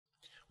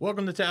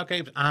Welcome to Towel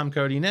Capes. I'm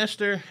Cody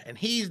Nestor, and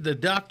he's the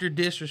Dr.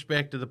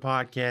 Disrespect of the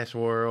podcast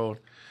world,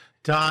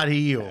 Todd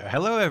Hill.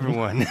 Hello,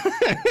 everyone.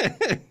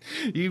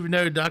 You even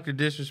know who Dr.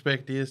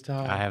 Disrespect is,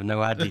 Todd? I have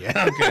no idea.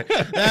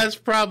 Okay, that's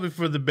probably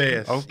for the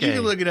best. Okay. You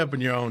can look it up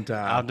in your own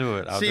time. I'll do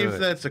it. See if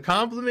that's a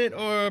compliment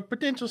or a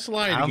potential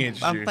slight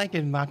against you. I'm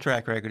thinking my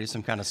track record is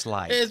some kind of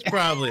slight. It's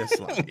probably a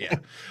slight,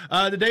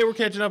 yeah. Today we're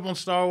catching up on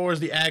Star Wars,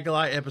 the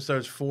Acolyte,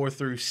 episodes 4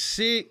 through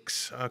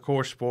 6. Of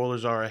course,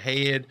 spoilers are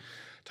ahead.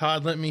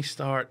 Todd, let me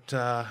start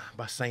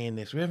by saying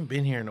this. We haven't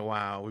been here in a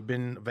while. We've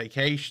been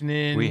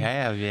vacationing. We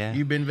have, yeah.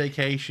 You've been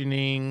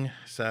vacationing.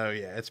 So,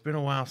 yeah, it's been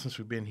a while since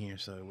we've been here,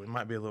 so it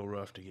might be a little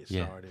rough to get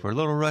started. We're a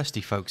little rusty,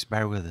 folks.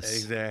 Bear with us.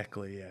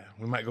 Exactly, yeah.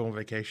 We might go on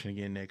vacation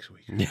again next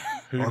week.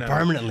 Or knows?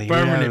 Permanently.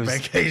 Permanent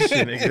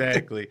vacation,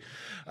 exactly.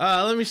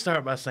 Let me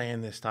start by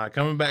saying this, Todd.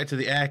 Coming back to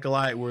the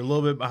Acolyte, we're a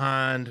little bit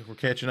behind. We're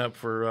catching up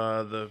for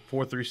the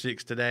 4 through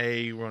 6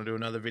 today. We're going to do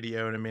another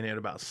video in a minute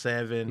about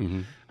 7.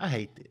 Mm-hmm. I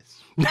hate this.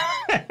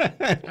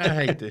 I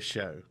hate this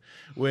show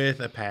with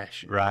a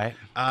passion. Right.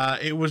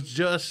 It was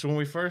just, when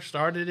we first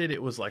started it,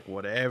 it was like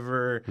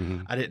whatever.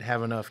 Mm-hmm. I didn't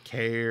have enough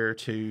care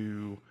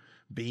to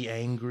be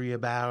angry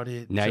about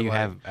it. Now so you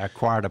have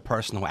acquired a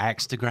personal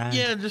axe to grind.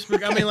 Yeah, just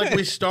I mean, like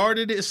we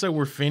started it, so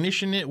we're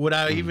finishing it. Would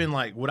I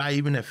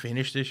even have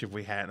finished this if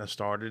we hadn't have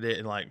started it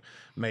and like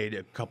made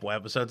a couple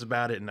episodes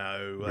about it?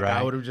 No, like,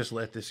 I would have just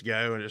let this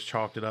go and just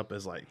chalked it up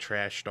as like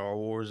trash Star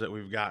Wars that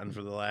we've gotten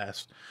for the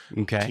last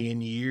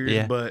 10 years.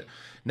 Yeah. But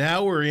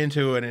now we're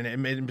into it,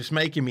 and it's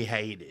making me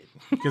hate it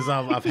because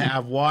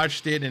I've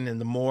watched it, and then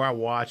the more I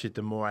watch it,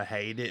 the more I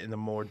hate it, and the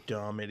more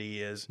dumb it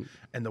is,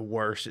 and the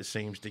worse it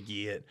seems to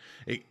get.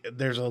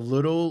 There's a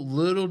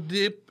little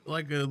dip,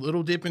 like a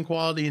little dip in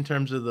quality in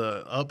terms of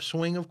the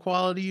upswing of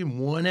quality in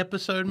one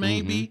episode,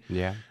 maybe. Mm-hmm.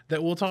 Yeah.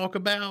 That we'll talk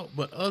about,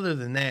 but other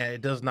than that,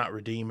 it does not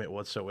redeem it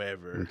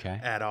whatsoever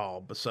at all.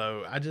 But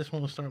so I just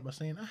want to start by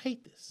saying I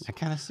hate this. I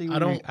kind of see.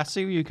 I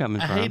see where you're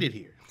coming from. I hate it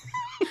here.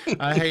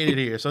 I hate it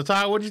here. So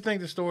Ty, what do you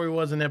think the story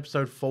was in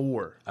episode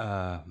 4?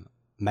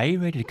 May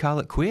ready to call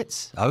it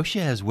quits?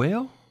 Osha as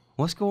well?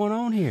 What's going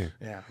on here?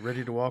 Yeah,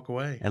 ready to walk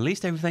away. At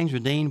least everything's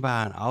redeemed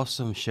by an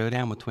awesome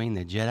showdown between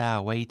the Jedi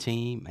Away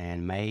team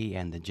and May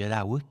and the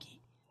Jedi Wookiee.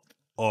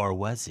 Or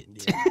was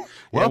it? Yeah.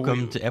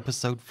 Welcome to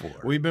episode 4.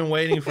 We've been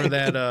waiting for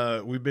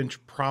that. We've been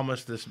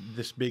promised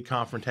this big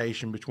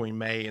confrontation between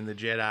May and the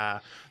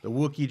Jedi, the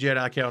Wookiee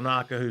Jedi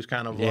Kelnaka, who's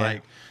kind of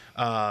like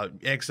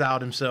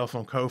exiled himself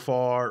on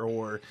Kofar.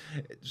 Or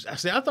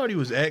see, I thought he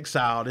was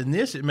exiled. In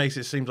this, it makes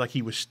it seem like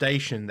he was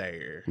stationed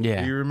there.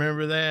 Yeah, do you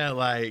remember that?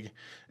 Like,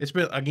 it's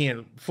been,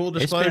 again, full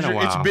disclosure,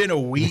 it's been a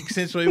week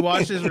since we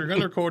watched this. We were going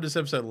to record this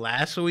episode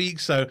last week,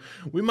 so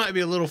we might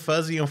be a little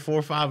fuzzy on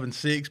 4, 5, and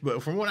 6.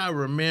 But from what I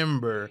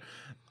remember,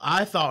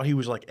 I thought he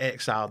was like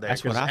exiled there.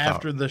 That's what I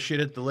after thought. The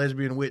shit at the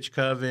lesbian witch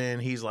coven,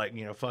 he's like,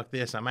 fuck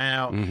this, I'm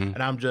out, and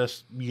I'm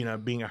just,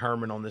 being a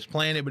hermit on this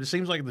planet. But it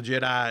seems like the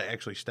Jedi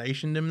actually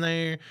stationed him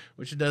there,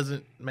 which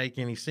doesn't make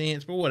any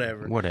sense. But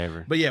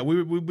whatever. But yeah,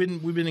 we've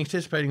been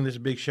anticipating this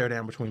big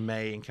showdown between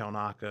May and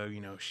Kelnaka.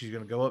 She's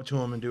gonna go up to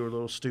him and do her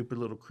little stupid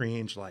little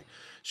cringe, like,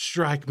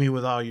 strike me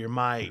with all your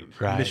might,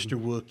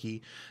 Mr. Wookiee.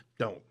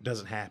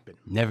 Doesn't happen.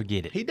 Never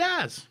get it. He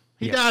dies.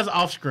 He dies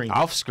off screen.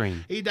 Off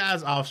screen. He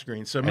dies off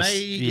screen. So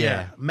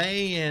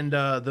May and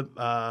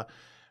the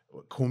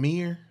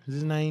Quamir is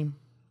his name.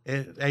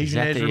 Asian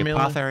Ezra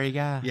Miller. Apothecary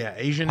guy? Yeah,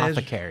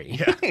 Apothecary.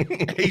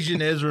 Asian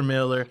Ezra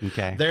Miller.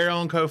 Okay. They're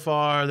on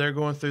Kofar. They're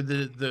going through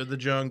the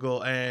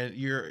jungle, and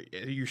you're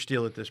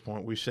still at this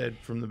point. We said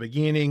from the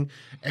beginning,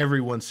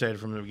 everyone said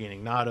from the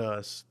beginning, not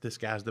us, this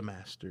guy's the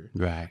master.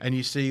 Right. And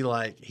you see,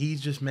 like,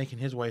 he's just making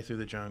his way through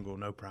the jungle,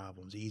 no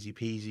problems, easy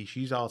peasy.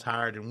 She's all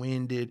tired and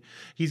winded.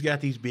 He's got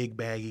these big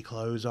baggy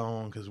clothes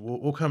on, because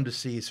we'll come to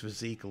see his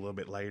physique a little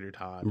bit later,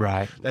 Todd.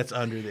 Right. That's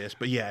under this.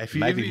 But yeah,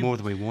 maybe more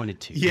than we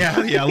wanted to.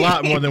 Yeah, a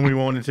lot more than we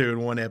wanted to in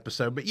one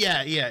episode. But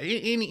yeah,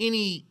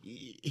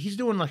 he's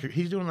doing like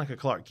a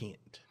Clark Kent.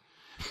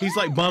 He's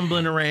like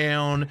bumbling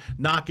around,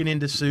 knocking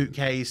into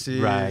suitcases.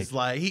 Right.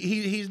 Like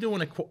he's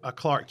doing a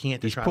Clark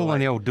Kent. He's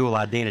pulling the old dual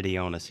identity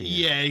on us here.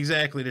 Yeah,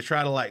 exactly. To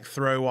try to like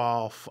throw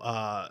off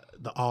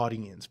the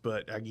audience.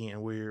 But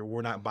again,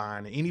 we're not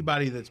buying it.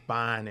 Anybody that's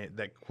buying it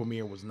that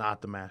Quamir was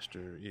not the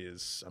master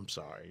is, I'm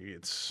sorry,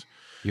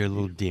 you're a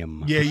little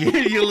dim. Yeah,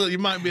 you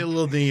might be a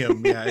little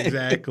dim. Yeah,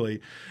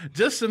 exactly.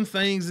 Just some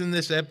things in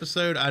this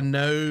episode. I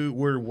know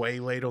we're way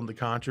late on the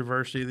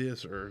controversy of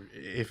this, or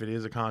if it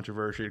is a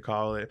controversy to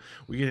call it.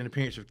 We get an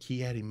appearance of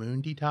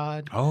Ki-Adi-Mundi,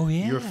 Todd. Oh,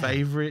 yeah. Your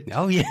favorite.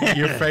 Oh, yeah.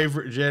 Your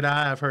favorite Jedi.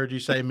 I've heard you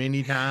say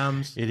many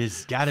times. It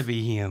has got to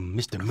be him,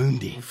 Mr.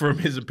 Mundi. From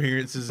his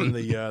appearances in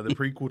the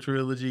prequel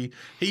trilogy.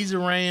 He's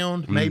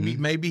around.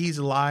 Maybe he's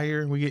a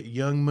liar. We get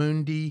young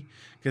Mundi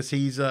because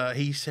he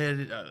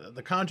said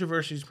the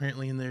controversies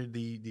apparently in there,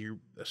 the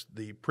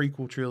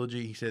prequel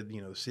trilogy. He said,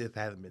 the Sith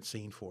haven't been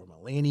seen for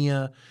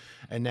millennia,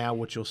 and now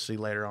what you'll see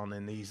later on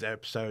in these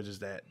episodes is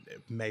that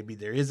maybe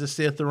there is a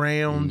Sith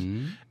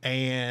around,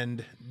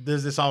 and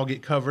does this all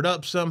get covered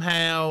up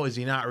somehow? Is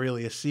he not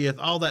really a Sith?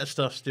 All that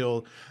stuff's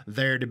still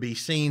there to be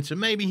seen. So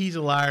maybe he's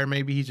a liar.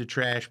 Maybe he's a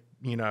trash,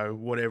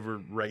 whatever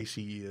race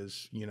he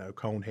is,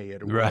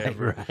 conehead or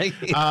whatever.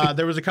 Right.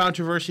 There was a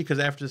controversy because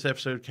after this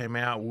episode came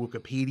out,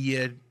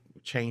 Wikipedia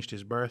changed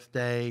his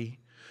birthday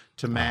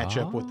to match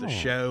up with the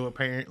show,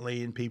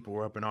 apparently, and people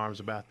were up in arms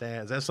about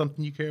that. Is that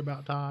something you care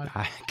about, Todd?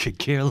 I could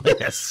care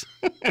less.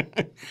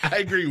 I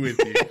agree with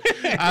you.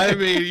 I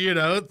mean,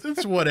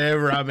 it's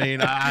whatever. I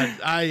mean,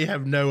 I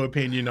have no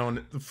opinion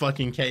on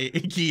fucking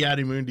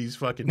Ki-Adi-Mundi's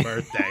fucking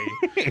birthday.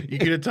 You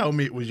could have told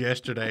me it was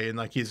yesterday, and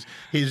like he's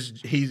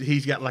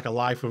got like a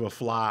life of a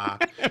fly.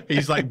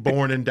 He's like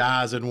born and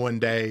dies in one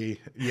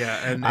day.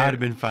 Yeah, and I'd have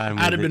been fine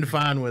with it. I'd have been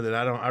fine with it.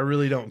 I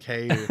really don't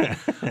care.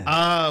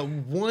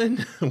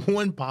 One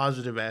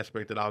positive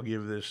aspect that I'll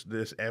give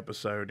this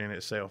episode in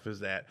itself is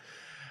that,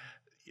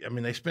 I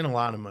mean, they spent a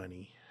lot of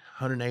money,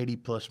 180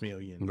 plus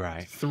million,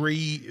 right?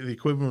 The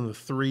equivalent of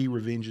 3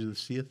 Revenge of the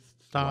Sith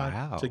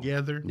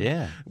together.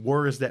 Yeah,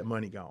 where is that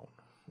money gone?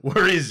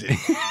 Where is it?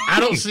 I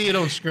don't see it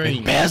on screen.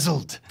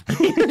 Embezzled.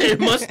 It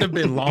must have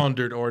been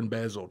laundered or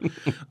embezzled.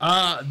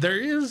 There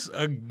is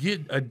a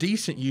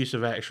decent use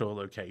of actual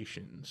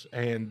locations,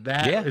 and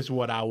that is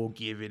what I will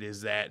give it,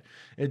 is that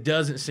it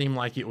doesn't seem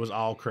like it was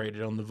all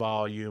created on the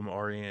volume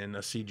or in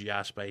a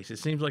CGI space. It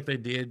seems like they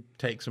did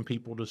take some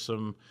people to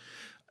some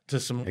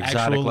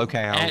exotic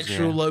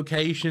locales,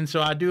 locations.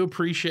 So I do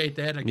appreciate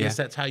that. I guess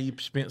that's how you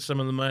spent some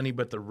of the money,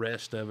 but the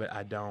rest of it,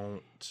 I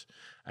don't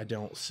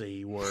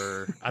see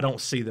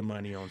the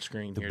money on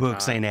screen. The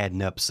books ain't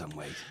adding up some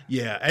ways.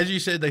 Yeah, as you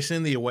said, they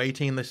send the away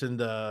team. They send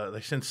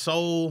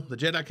Soul. The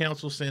Jedi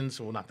Council sends,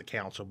 well, not the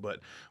Council,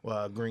 but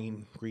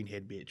greenhead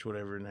bitch,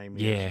 whatever her name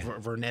is. Yeah,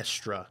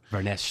 Vernestra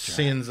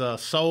sends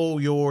Soul,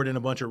 Yord, and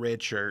a bunch of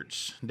red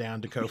shirts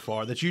down to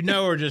Kofar that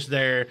are just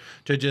there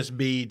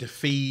to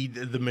feed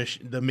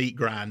the meat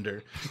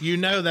grinder.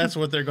 That's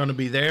what they're going to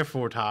be there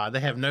for, Todd. They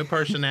have no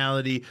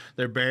personality.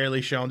 They're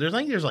barely shown. I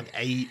think there's like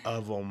 8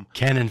 of them.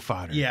 Cannon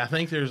fodder. Yeah, I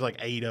think there's like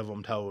 8 of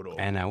them total.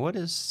 And what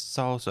is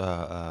Saul's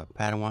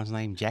Padawan's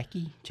name?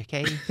 Jackie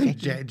Harry?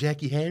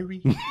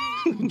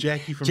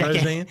 Jackie from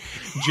Roseanne?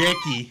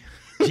 Jackie.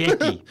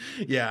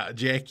 Yeah,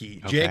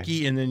 Jackie. Okay.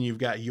 Jackie, and then you've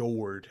got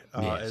Yord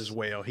as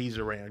well. He's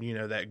around.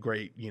 That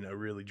great,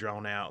 really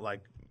drawn out,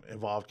 like,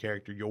 evolved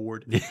character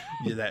Yord.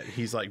 That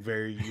he's like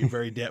very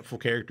depthful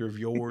character of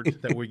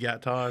Yord that we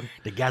got, Todd.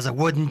 The guy's a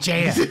wooden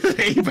chair.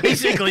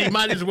 He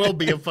might as well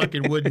be a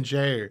fucking wooden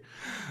chair.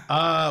 We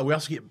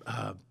also get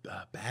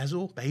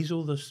Basil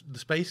the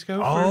space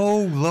gopher.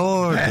 Oh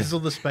Lord, Basil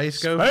the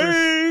space gopher.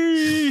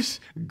 Space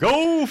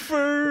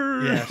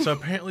gopher. Yeah. So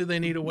apparently they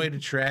need a way to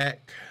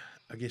track,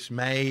 I guess,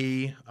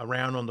 May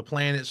around on the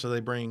planet, so they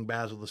bring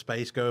Basil the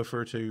space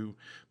gopher to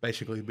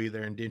basically be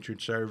their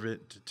indentured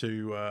servant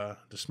to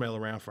smell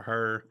around for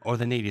her. Or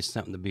they needed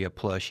something to be a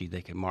plushie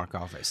they could mark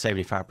off at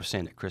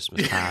 75% at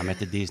Christmas time at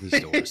the Disney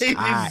stores.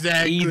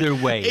 Exactly. Either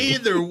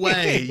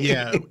way,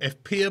 yeah.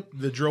 If Pip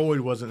the droid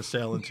wasn't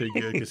selling too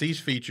good, because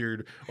he's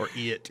featured, or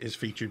it is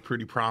featured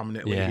pretty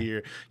prominently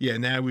here. Yeah,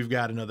 now we've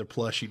got another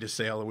plushie to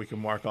sell that we can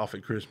mark off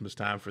at Christmas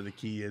time for the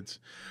kids.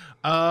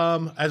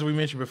 As we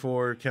mentioned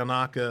before,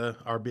 Kelnaka,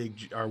 our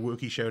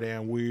Wookiee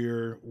showdown,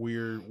 we're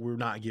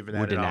not giving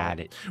that. We're denied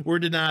it. We're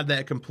denied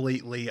that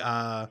completely.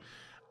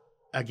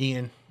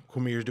 Again,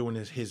 Quamir's doing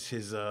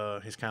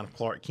his kind of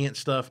Clark Kent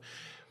stuff.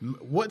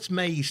 What's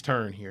May's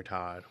turn here,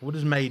 Todd? What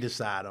does May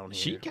decide on here?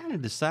 She kind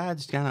of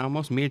decides, kind of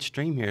almost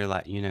midstream here,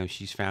 like,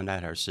 she's found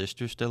out her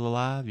sister's still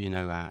alive.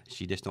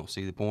 She just don't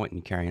see the point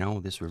in carrying on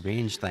with this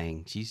revenge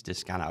thing. She's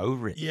just kind of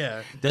over it.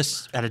 Yeah.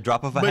 Just at a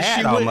drop of a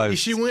hat,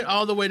 almost. She went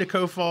all the way to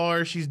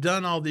Kofar. She's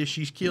done all this.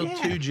 She's killed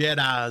 2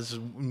 Jedis.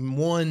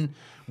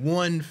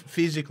 One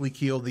physically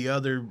killed, the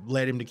other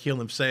led him to kill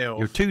himself.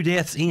 You're 2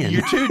 deaths in.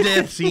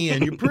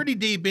 You're pretty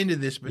deep into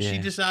this, but she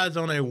decides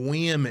on a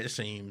whim, it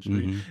seems,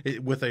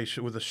 with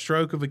a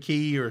stroke of a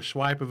key or a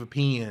swipe of a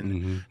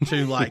pen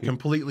to like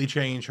completely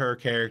change her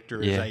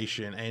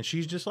characterization. And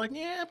she's just like,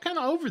 I'm kind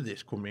of over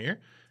this, Quamir.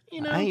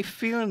 I ain't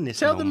feeling this.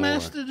 Tell the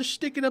master to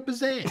stick it up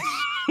his ass.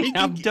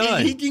 I'm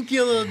done. He can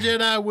kill a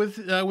Jedi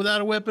without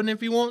a weapon if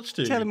he wants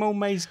to. Tell him old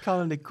May's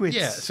calling it quits.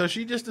 Yeah, so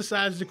she just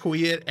decides to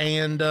quit,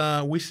 and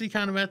we see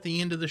kind of at the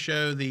end of the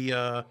show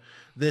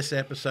this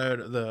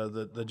episode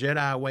the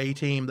Jedi away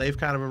team. They've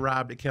kind of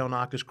arrived at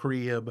Kelnaka's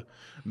crib.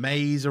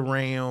 May's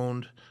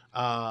around.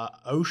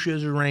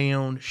 Osha's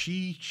around.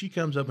 She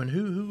comes up, and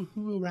who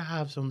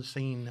arrives on the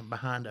scene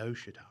behind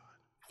Osha?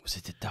 Was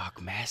it the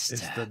Dark Master?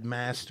 It's the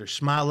Master,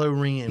 Smilo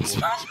Ren,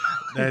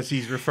 as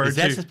he's referred to. Is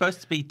that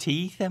supposed to be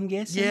teeth, I'm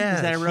guessing? Yeah,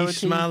 is that a row of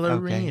teeth?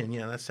 Smilo Ren.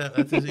 Yeah, that's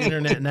his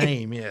internet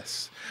name,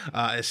 yes.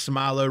 It's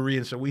Smilo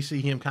Ren. So we see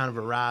him kind of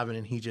arriving,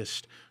 and he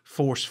just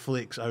force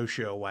flicks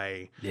Osha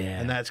away. Yeah.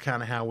 And that's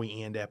kind of how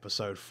we end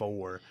episode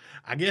 4.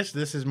 I guess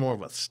this is more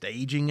of a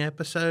staging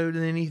episode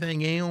than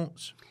anything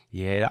else.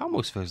 Yeah, it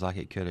almost feels like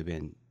it could have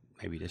been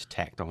maybe just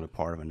tacked on a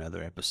part of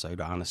another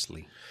episode,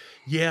 honestly.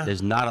 Yeah.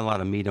 There's not a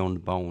lot of meat on the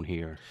bone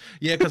here.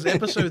 Yeah, because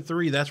episode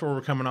 3, that's where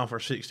we're coming off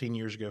our 16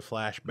 years ago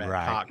flashback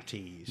cock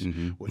tease.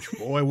 Mm-hmm. Which,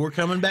 boy, we're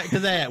coming back to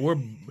that.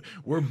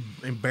 We're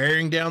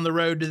bearing down the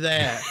road to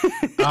that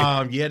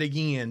yet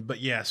again. But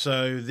yeah,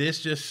 so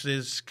this just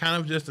is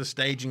kind of just a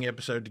staging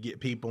episode to get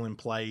people in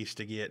place,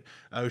 to get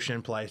Osha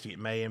in place, to get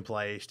May in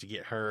place, to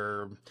get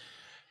her,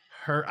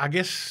 I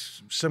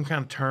guess, some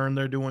kind of turn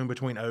they're doing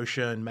between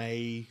Osha and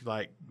May,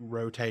 like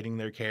rotating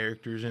their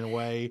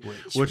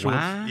which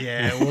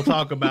we'll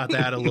talk about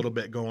that a little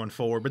bit going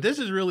forward. But this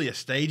is really a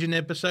staging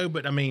episode.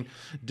 But I mean,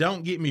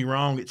 don't get me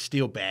wrong, it's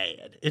still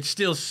bad. It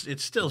still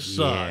sucks.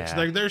 Yeah.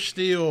 Like, there's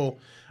still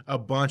a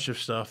bunch of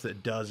stuff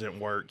that doesn't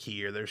work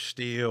here. There's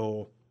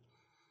still.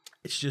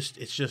 It's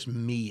just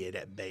mid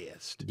at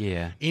best.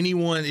 Yeah.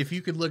 Anyone, if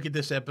you could look at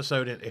this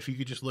episode, and if you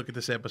could just look at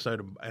this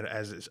episode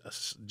as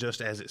it's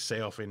just as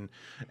itself and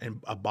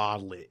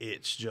bottle it,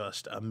 it's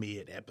just a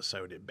mid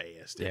episode at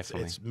best.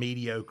 It's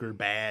mediocre,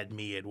 bad,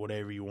 mid,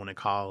 whatever you want to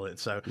call it.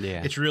 So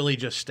it's really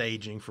just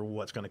staging for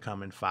what's going to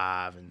come in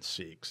 5 and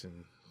 6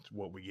 and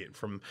what we get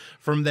from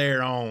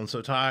there on.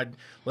 So Todd,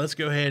 let's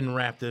go ahead and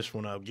wrap this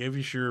one up. Give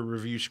us your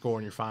review score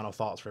and your final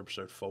thoughts for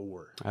episode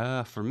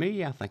 4. For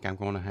me, I think I'm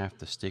going to have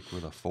to stick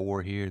with a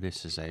 4 here.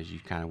 This is, as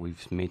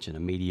we've mentioned, a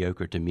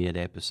mediocre to mid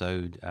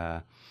episode.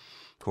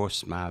 Of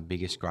course, my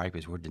biggest gripe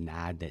is we're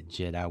denied that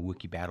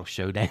Jedi-Wookiee battle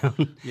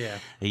showdown. Yeah.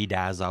 He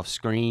dies off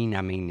screen.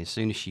 I mean, as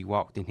soon as she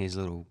walked in his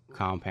little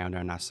compound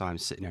there and I saw him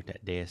sitting there at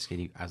that desk,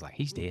 and I was like,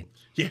 he's dead.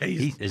 Yeah.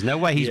 There's no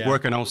way he's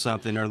working on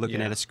something or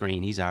looking at a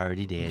screen. He's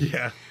already dead.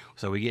 Yeah.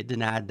 So we get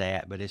denied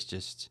that, but it's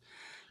just,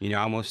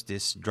 almost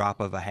this drop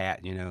of a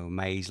hat.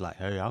 May's like,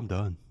 hey, I'm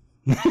done.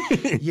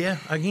 Yeah.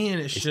 Again,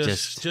 it's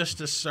just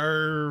to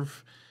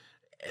serve.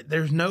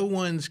 There's no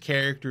one's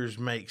characters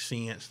make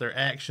sense. Their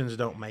actions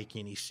don't make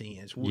any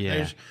sense.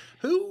 Yeah.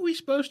 Who are we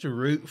supposed to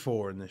root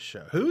for in this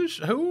show? Who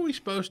are we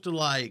supposed to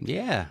like?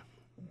 Yeah.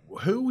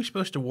 Who are we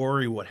supposed to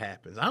worry what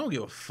happens? I don't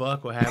give a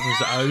fuck what happens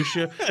to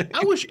Osha.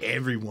 I wish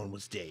everyone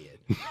was dead.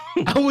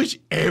 I wish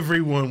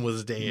everyone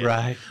was dead.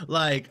 Right.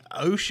 Like,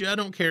 Osha, I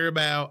don't care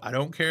about. I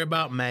don't care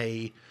about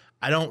May.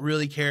 I don't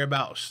really care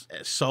about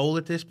Soul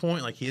at this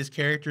point. Like, his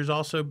character is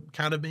also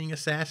kind of being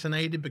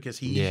assassinated because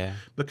he's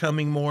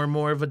becoming more and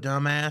more of a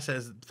dumbass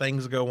as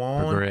things go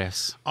on.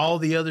 Progress. All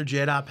the other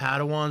Jedi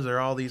Padawans,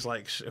 they're all these,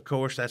 like, of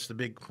course, that's the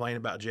big complaint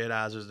about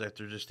Jedis is that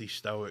they're just these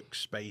stoic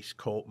space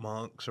cult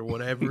monks or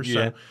whatever.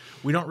 So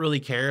we don't really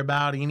care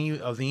about any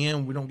of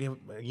them. We don't give,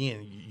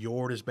 again,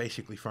 Yord is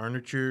basically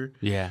furniture.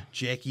 Yeah.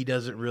 Jackie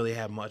doesn't really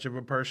have much of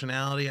a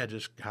personality. I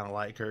just kind of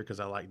like her because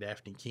I like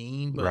Daphne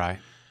Keene. But right.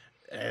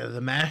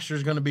 The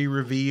Master's going to be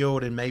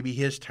revealed, and maybe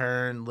his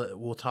turn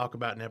we'll talk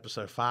about in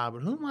episode 5.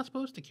 But who am I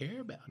supposed to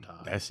care about,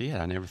 Todd? That's it.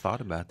 I never thought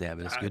about that,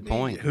 but it's a good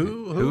point.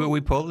 Who are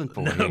we pulling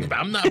for here?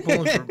 I'm not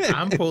pulling for.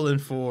 I'm pulling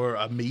for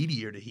a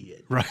meteor to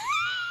hit, right,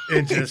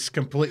 and just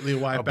completely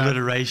wipe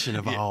obliteration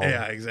of all.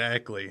 Yeah,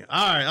 exactly.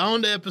 All right,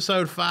 on to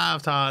episode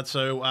 5, Todd.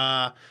 So,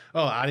 I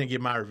didn't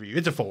get my review.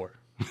 It's a 4.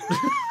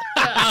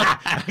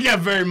 I got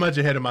very much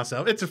ahead of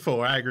myself. It's a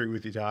 4. I agree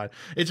with you, Todd.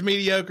 It's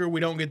mediocre.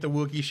 We don't get the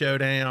Wookiee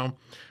showdown.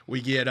 We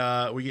get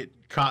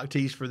cock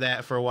tease for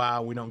that for a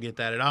while. We don't get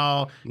that at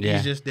all. Yeah.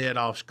 He's just dead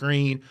off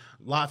screen.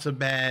 Lots of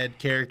bad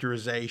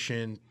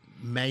characterization.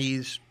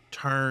 May's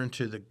turn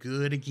to the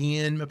good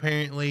again,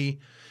 apparently,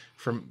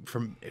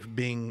 from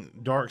being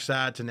dark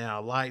side to now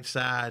light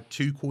side,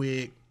 too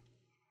quick.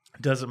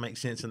 Doesn't make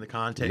sense in the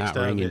context Not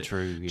of ringing it.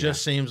 True. Yeah.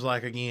 Just seems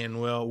like, again,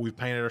 well, we've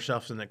painted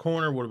ourselves in the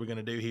corner. What are we going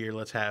to do here?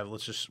 Let's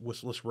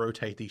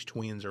rotate these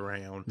twins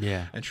around.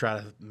 Yeah. And try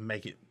to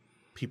make it.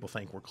 People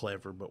think we're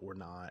clever, but we're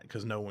not,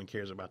 because no one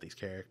cares about these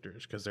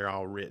characters because they're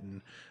all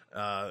written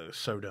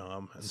so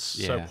dumb and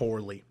so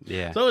poorly.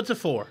 Yeah. So it's a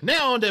 4.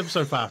 Now on to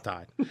episode 5,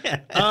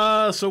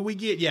 Todd. So we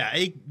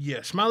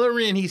get Smiler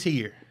Ren. He's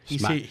here.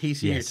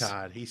 He's here,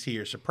 Todd. He's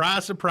here.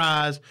 Surprise,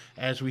 surprise.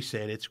 As we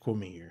said, it's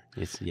Quamir.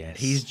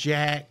 He's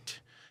jacked.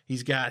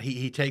 He's got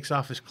he takes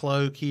off his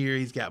cloak here.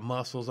 He's got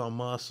muscles on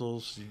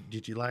muscles.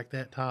 Did you like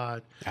that,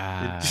 Todd?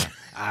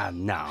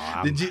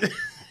 No.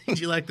 Did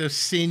you like those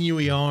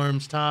sinewy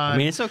arms, Todd? I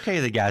mean, it's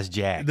okay the guy's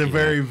jacked. The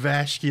very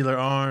vascular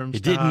arms.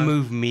 It didn't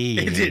move me.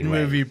 It didn't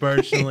move you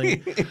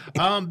personally.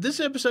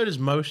 This episode is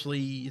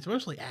mostly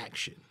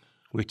action.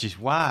 Which is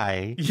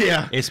why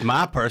it's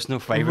my personal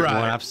favorite one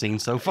I've seen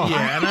so far.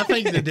 Yeah, and I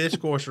think the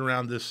discourse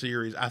around this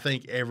series, I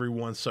think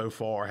everyone so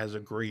far has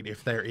agreed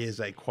if there is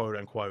a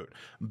quote-unquote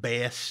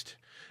best,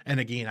 and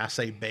again, I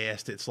say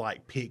best, it's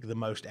like pick the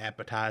most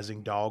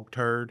appetizing dog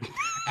turd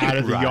out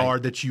of the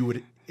yard that you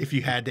would if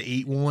you had to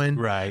eat one.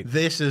 Right.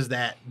 This is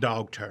that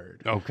dog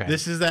turd. Okay.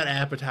 This is that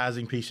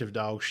appetizing piece of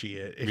dog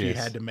shit. If you Yes.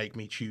 had to make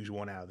me choose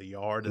one out of the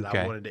yard that Okay.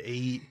 I wanted to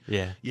eat.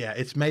 Yeah. Yeah,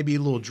 it's maybe a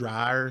little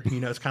drier. You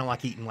know, it's kind of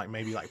like eating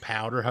maybe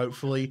powder,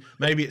 hopefully.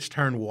 Maybe it's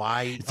turned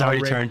white. It's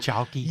already turned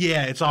chalky.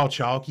 Yeah, it's all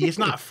chalky. It's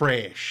not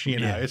fresh, you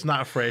know. Yeah. It's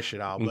not fresh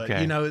at all. But,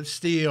 Okay. you know, it's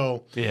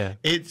still, Yeah.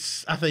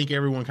 I think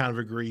everyone kind of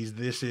agrees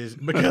this is,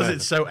 because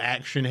it's so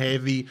action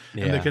heavy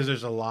and Yeah. because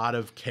there's a lot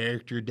of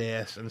character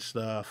deaths and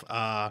stuff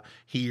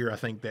here, I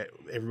think that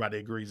everybody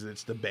agrees that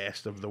it's the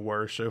best of the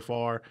worst so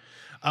far.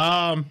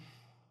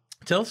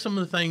 Tell us some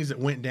of the things that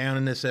went down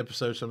in this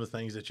episode, some of the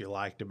things that you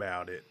liked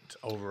about it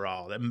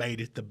overall that made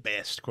it the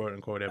best, quote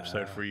unquote,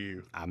 episode for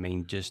you. I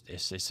mean, just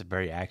it's a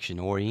very action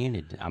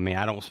oriented. I mean,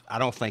 I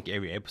don't think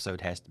every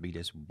episode has to be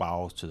just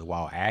balls to the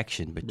wall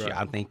action, but Right.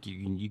 I think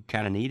you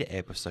kind of need an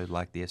episode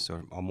like this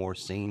or more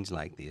scenes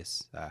like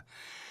this.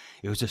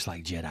 It was just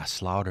like Jedi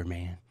slaughter,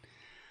 man.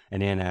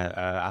 And then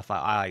I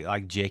thought I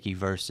like Jackie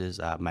versus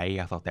May.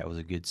 I thought that was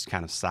a good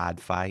kind of side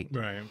fight.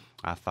 Right.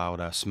 I thought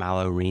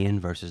Smilo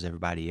Ren versus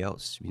everybody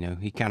else. You know,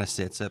 he kind of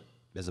sets up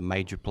as a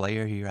major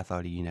player here. I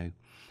thought he, you know,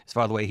 as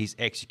far as the way he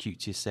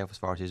executes himself, as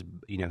far as his,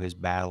 you know, his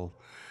battle,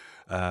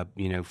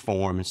 you know,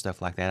 form and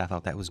stuff like that. I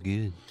thought that was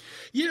good.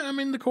 Yeah, I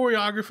mean the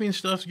choreography and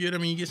stuff's good. I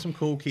mean you get some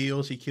cool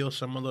kills. He kills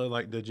some of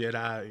the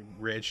Jedi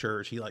red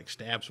shirts. He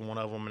stabs one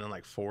of them and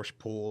then force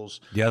pulls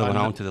The other one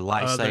onto the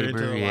lightsaber.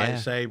 into the Yeah.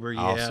 lightsaber.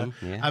 Yeah. Awesome.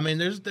 Yeah. I mean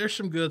there's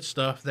some good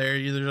stuff there.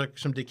 There's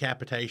some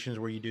decapitations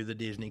where you do the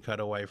Disney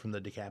cutaway from the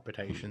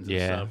decapitations and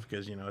Yeah. stuff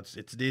because you know it's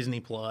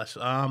Disney Plus.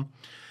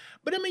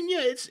 But I mean,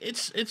 yeah,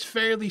 it's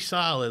fairly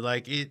solid. I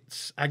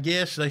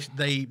guess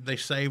they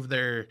saved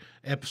their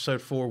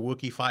episode 4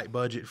 Wookiee fight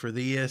budget for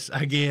this.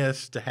 I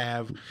guess to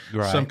have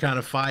some kind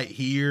of fight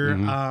here.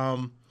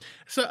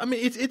 So I mean,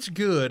 it's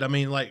good. I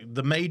mean,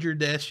 the major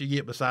deaths you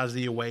get besides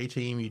the away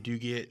team, you do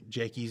get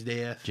Jackie's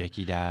death.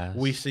 Jackie dies.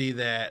 We see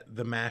that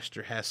the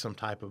master has some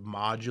type of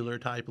modular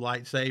type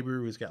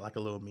lightsaber. He's got a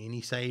little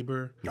mini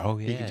saber. Oh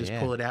yeah, He can just yeah.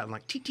 pull it out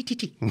and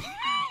tee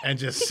and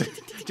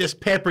just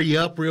pepper you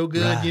up real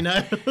good, Right. you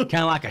know. Kind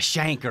of like a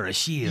shank or a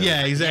shield.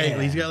 Yeah, exactly.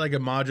 Yeah. He's got a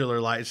modular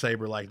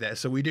lightsaber like that.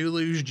 So we do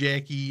lose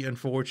Jackie,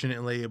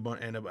 unfortunately,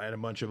 and a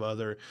bunch of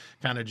other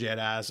kind of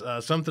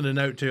Jedis. Something to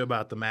note too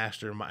about the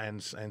Master and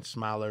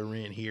Smilo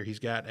Ren here. He's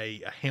got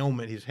a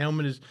helmet. His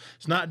helmet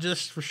it's not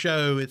just for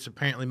show. It's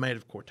apparently made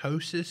of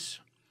cortosis,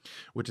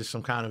 which is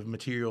some kind of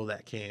material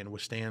that can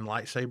withstand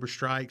lightsaber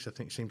strikes. I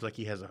think it seems like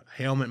he has a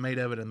helmet made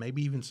of it and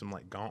maybe even some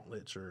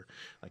gauntlets or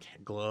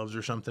gloves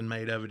or something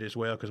made of it as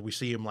well, because we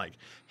see him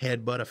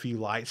headbutt a few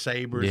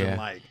lightsabers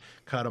and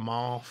cut them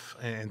off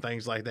and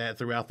things like that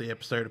throughout the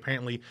episode.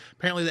 Apparently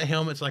that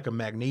helmet's like a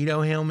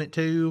Magneto helmet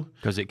too.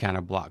 Because it kind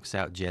of blocks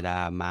out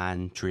Jedi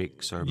mind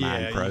tricks or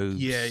mind probes.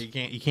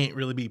 You can't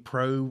really be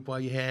probed while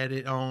you had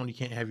it on. You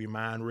can't have your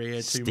mind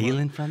read too much.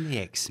 Stealing from the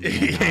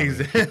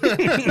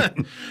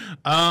X-Men.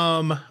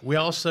 We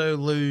also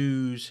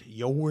lose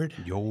Yord.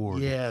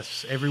 Yord.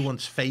 Yes,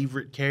 everyone's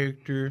favorite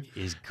character.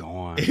 is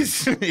gone.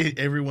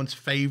 Everyone's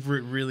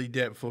favorite really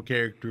depthful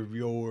character of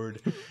Yord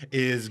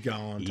is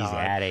gone. He's Todd.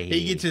 outta He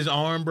here. gets his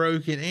arm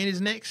broken and his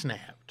neck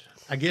snapped.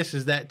 I guess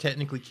is that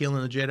technically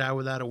killing a Jedi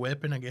without a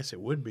weapon? I guess it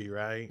would be,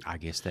 right? I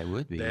guess that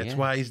would be. That's yeah.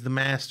 why he's the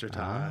master,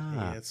 Todd.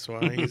 Ah. That's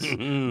why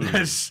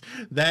he's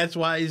that's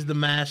why he's the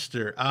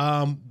master.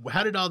 How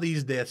did all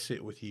these deaths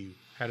sit with you?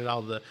 How did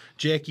all the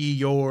Jackie,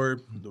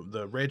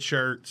 the red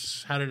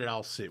shirts? How did it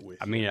all sit with you?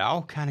 I mean, it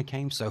all kind of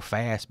came so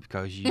fast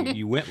because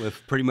you went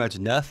with pretty much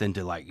nothing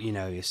to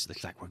it's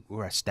like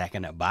we're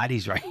stacking up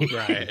bodies right here.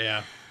 Right,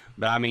 yeah.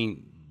 But I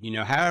mean,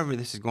 however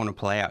this is going to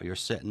play out, you're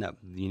setting up,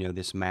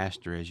 this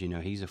master as,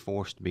 he's a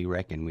force to be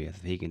reckoned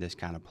with. He can just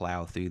kind of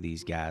plow through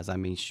these guys. I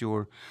mean,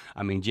 sure.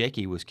 I mean,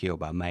 Jackie was killed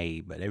by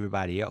May, but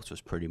everybody else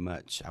was pretty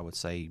much, I would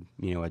say,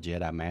 a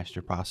Jedi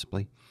master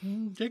possibly.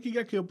 Jackie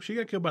got killed. She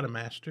got killed by the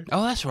master.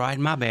 Oh, that's right.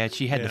 My bad.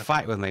 She had Yeah. to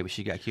fight with May, but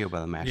she got killed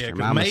by the master. Yeah,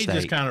 My because May mistake.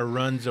 just kind of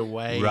runs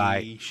away.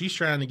 Right. She's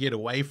trying to get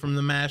away from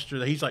the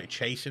master. He's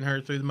chasing her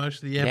through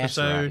most of the That's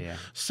episode. right, yeah.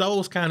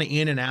 Soul's kind of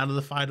in and out of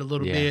the fight a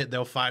little Yeah. bit.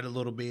 They'll fight a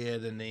little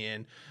bit, and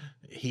then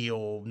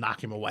he'll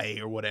knock him away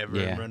or whatever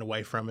and Yeah. run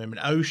away from him. And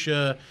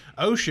Osha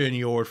and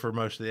Yord for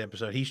most of the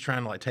episode, he's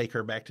trying to take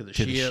her back to the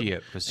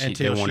ship. 'cause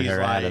until they wanted she's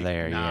her out of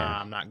there. Nah, Yeah.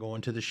 I'm not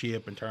going to the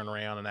ship, and turn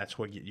around, and that's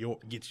what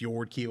gets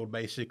Yord killed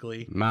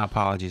basically. My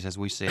apologies. As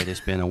we said, it's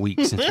been a week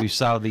since we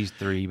saw these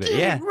three, but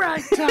yeah.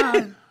 Right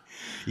time.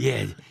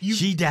 Yeah,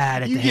 she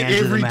died at You the get hands of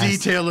the every master.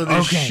 detail of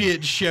this Okay.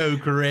 shit show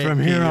correct From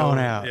here on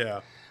Gil. out. Yeah.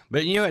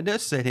 But it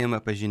does set him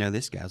up as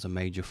this guy's a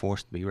major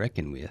force to be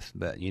reckoned with.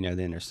 But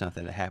then there's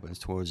something that happens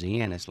towards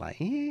the end. It's like,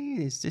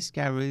 is this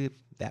guy really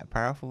that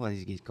powerful? And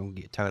he's gonna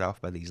get towed off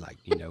by these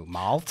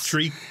moths,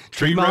 Tree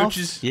moths?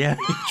 roaches. Yeah.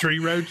 Tree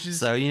roaches.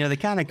 So they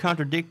kind of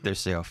contradict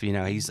themselves.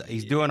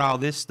 He's doing all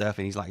this stuff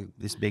and he's like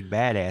this big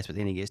badass, but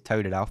then he gets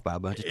toted off by a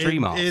bunch of tree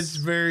moths. It's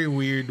very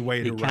weird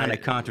way to It kind write.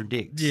 of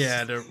contradicts.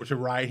 Yeah, to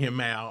write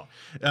him out.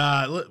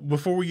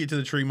 Before we get to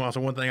the tree moths,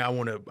 one thing I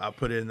want to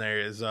put in there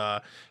is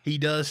he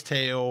does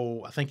tell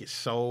Soul, I think it's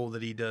Soul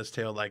that he does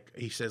tell, like,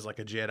 he says, like,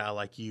 a Jedi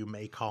like you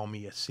may call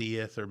me a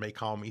Sith or may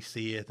call me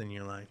Sith, and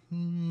you're like,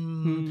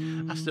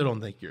 I still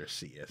don't think you're a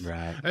Sith.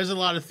 Right. There's a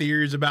lot of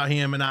theories about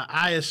him, and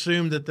I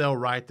assume that they'll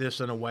write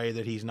this in a way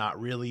that he's not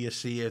really a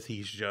Sith.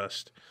 He's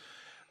just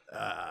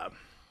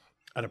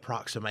an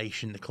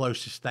approximation, the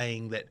closest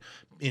thing that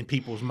in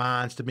people's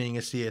minds to being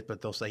a Sith, but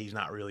they'll say he's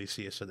not really a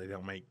Sith, so they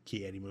don't make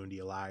Ki-Adi-Mundi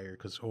a liar,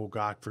 because, oh,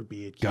 God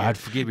forbid. God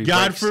forgive me.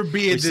 God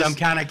forbid this some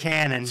kind of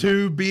canon.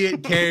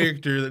 2-bit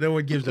character that no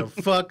one gives a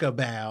fuck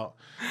about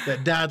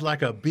that died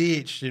like a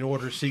bitch in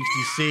Order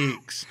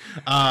 66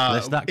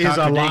 let's not is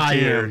a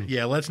liar. him.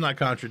 Yeah, let's not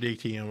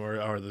contradict him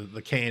or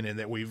the canon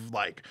that we've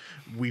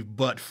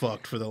butt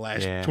fucked for the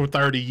last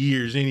 30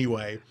 years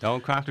anyway.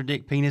 Don't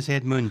contradict Penis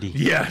Head Mundi.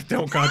 Yeah,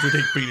 don't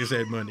contradict Penis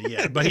Head Mundi.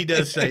 Yeah, but he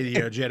does say,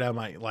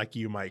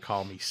 Jedi might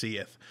call me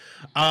Sith.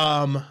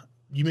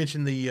 You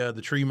mentioned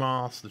the tree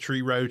moths, the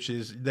tree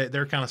roaches.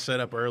 They're kind of set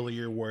up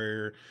earlier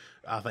where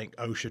I think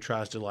Osha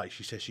tries to,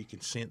 she says she can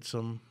sense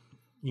them.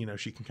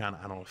 She can kind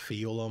of, I don't know,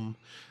 feel them,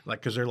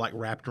 because they're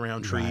wrapped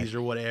around trees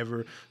or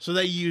whatever. So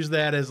they use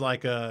that as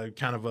a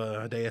kind of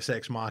a Deus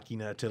Ex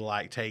Machina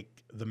to take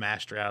the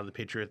master out of the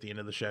picture at the end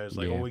of the show. It's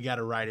we got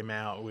to write him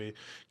out.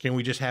 Can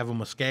we just have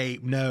him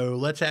escape? No,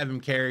 let's have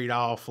him carried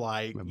off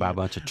by a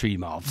bunch of tree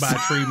moths. By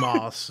tree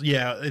moths.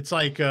 Yeah, it's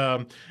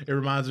it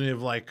reminds me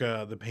of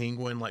the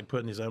Penguin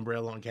putting his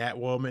umbrella on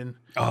Catwoman.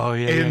 Oh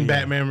yeah, in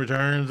Batman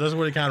Returns. That's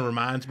what it kind of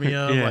reminds me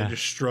of. Yeah.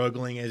 Just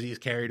struggling as he's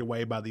carried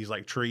away by these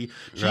tree.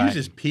 She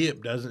uses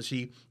Pip, doesn't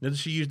she? Doesn't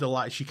she use the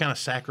light? She kind of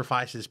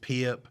sacrifices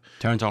Pip.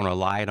 Turns on a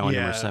light on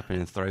him or something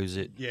and throws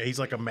it. Yeah, he's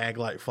like a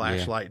Maglite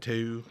flashlight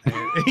too.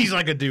 And he's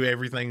like a do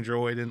everything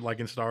droid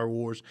in Star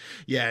Wars.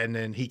 Yeah, and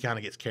then he kind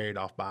of gets carried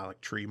off by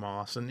tree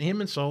moths. And him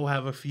and Soul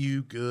have a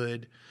few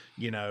good,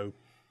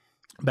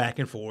 back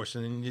and forth,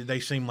 and they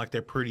seem like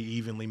they're pretty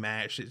evenly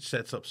matched. It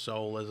sets up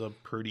Soul as a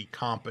pretty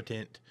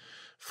competent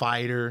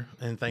fighter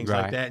and things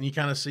like that. And you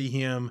kind of see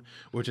him,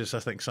 which is, I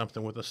think,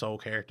 something with the Soul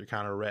character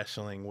kind of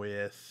wrestling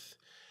with.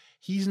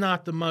 He's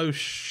not the most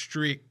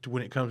strict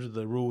when it comes to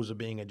the rules of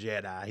being a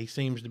Jedi. He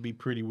seems to be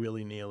pretty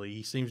willy-nilly.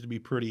 He seems to be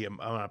pretty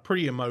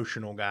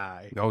emotional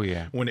guy. Oh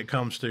yeah. When it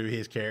comes to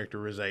his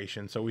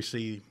characterization, so we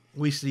see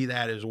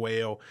that as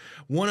well.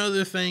 One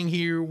other thing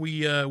here, we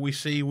get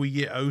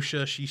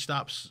Osha. She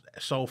stops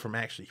Soul from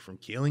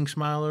killing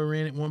Smiler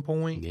Ren at one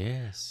point.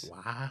 Yes.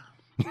 Why?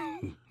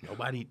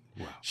 Nobody.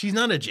 Wow. She's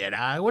not a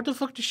Jedi. What the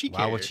fuck does she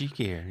care? Why would she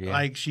care?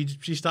 Yeah.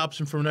 She stops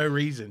him for no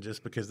reason,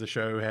 just because the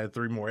show had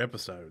 3 more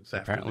episodes.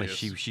 Apparently,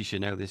 she should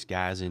know this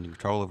guy's in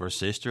control of her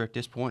sister at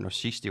this point, or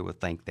she still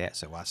would think that.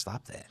 So why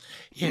stop that?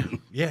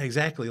 Yeah,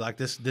 exactly.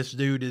 This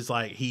dude is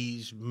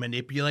he's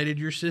manipulated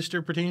your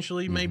sister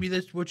potentially. Mm-hmm. Maybe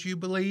that's what you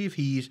believe.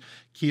 He's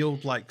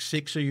killed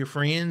 6 of your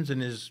friends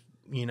and is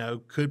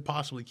could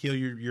possibly kill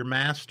your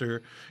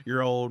master,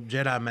 your old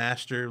Jedi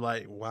master.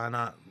 Why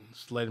not?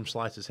 Just let him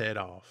slice his head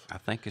off. I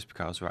think it's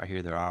because right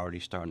here they're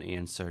already starting to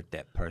insert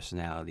that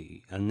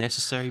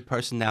unnecessary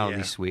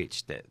personality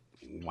switch.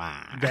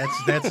 Why?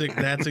 That's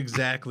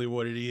exactly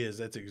what it is.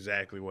 That's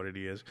exactly what it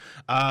is.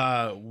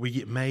 We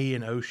get May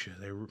and Osha.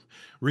 They're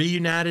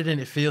reunited,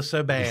 and it feels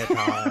so bad,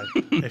 Todd.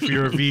 If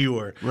you're a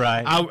viewer,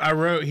 right? I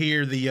wrote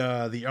here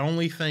the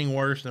only thing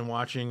worse than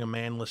watching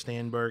Amanda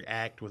Stenberg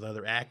act with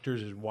other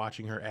actors is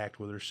watching her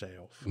act with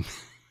herself.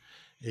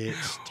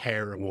 It's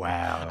terrible.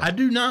 Wow. I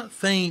do not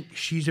think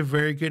she's a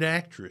very good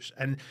actress.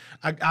 And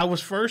I was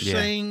first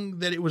saying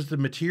that it was the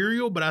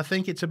material, but I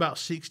think it's about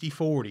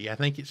 60-40. I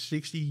think it's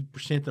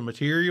 60% the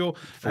material.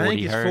 I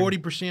think it's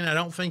 40%. I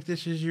don't think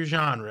this is your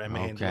genre,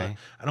 Amanda. Okay.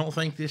 I don't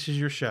think this is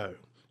your show.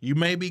 You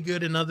may be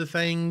good in other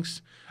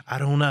things. I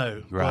don't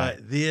know. Right.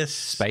 But this...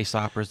 Space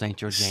operas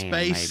ain't your jam,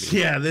 maybe.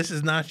 Yeah, this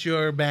is not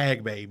your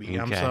bag, baby. Okay.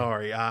 I'm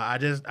sorry. I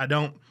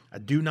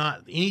do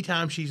not...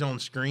 Anytime she's on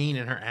screen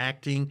and her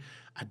acting...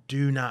 I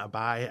do not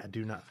buy it. I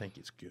do not think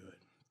it's good.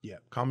 Yeah,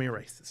 call me a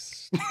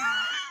racist.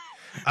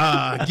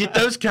 Get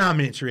those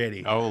comments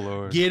ready. Oh,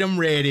 Lord. Get them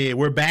ready.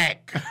 We're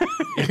back.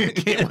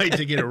 Can't wait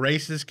to get a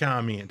racist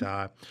comment,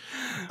 Todd.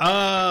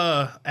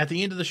 At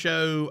the end of the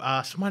show,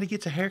 somebody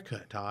gets a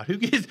haircut, Todd. Who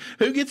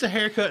gets a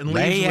haircut and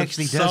leaves Ray with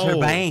actually Soul? does her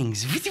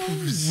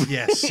bangs.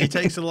 Yes, she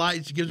takes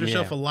she gives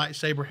herself a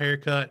lightsaber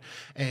haircut,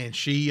 and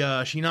she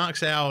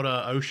knocks out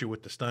Osha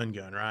with the stun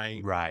gun, right?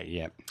 Right,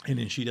 yep. And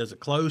then she does a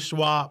clothes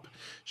swap.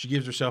 She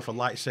gives herself a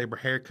lightsaber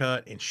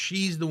haircut, and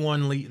she's the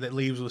one that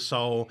leaves with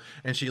Soul,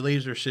 and she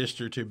leaves her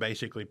sister to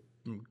basically,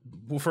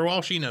 for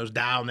all she knows,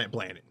 die on that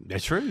planet.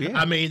 That's true, yeah.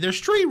 I mean, there's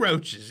tree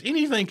roaches.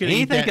 Anything could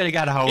have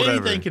got a hold of her.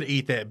 Anything could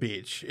eat that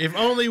bitch. If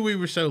only we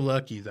were so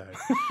lucky, though.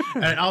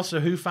 And also,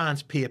 who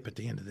finds Pip at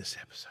the end of this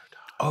episode?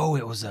 Oh,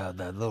 it was the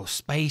little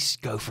space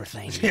gopher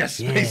thing. Yes,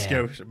 space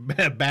gopher.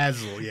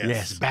 Basil, yes.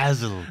 Yes,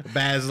 Basil.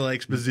 Basil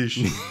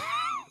exposition.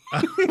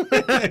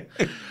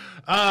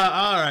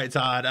 All right,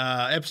 Todd.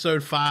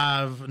 Episode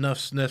 5. Enough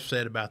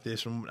said about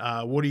this one.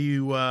 What do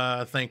you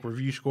think,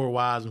 review score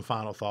wise, and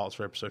final thoughts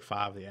for episode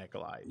 5 of The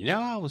Acolyte?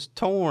 I was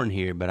torn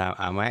here, but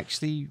I'm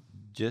actually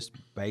just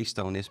based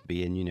on this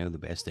being, the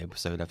best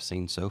episode I've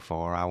seen so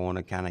far, I want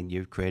to kind of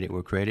give credit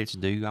where credit's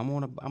due. I'm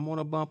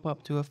gonna bump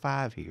up to a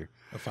 5 here.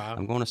 A 5?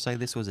 I'm going to say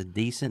this was a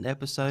decent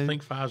episode. I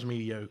think 5's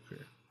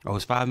mediocre. Oh,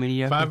 it's 5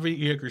 mediocre? 5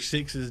 mediocre,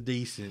 6 is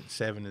decent,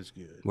 7 is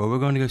good. Well, we're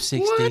going to go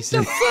 6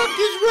 decent. What the fuck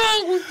is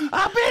wrong with you?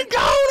 I've been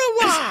gone a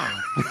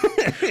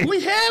while.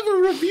 We have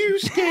a review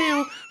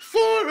scale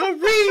for a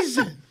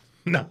reason.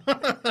 No,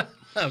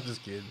 I'm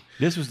just kidding.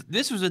 This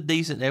was a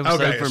decent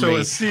episode for so me.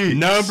 A 6.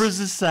 Numbers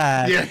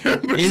aside,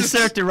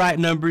 insert the right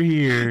number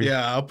here.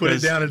 Yeah, I'll put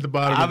it down at the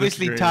bottom.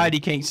 Obviously, of the screen. Tidy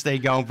can't stay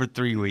gone for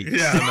 3 weeks.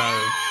 Yeah,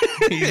 I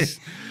know.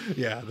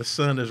 Yeah, the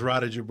sun has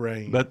rotted your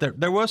brain. But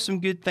there was some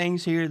good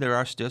things here. There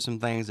are still some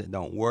things that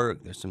don't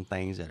work. There's some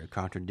things that are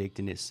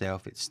contradicting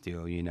itself. It's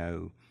still,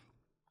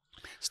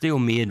 still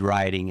mid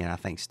writing, and I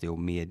think still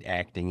mid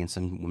acting in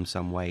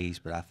some ways.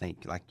 But I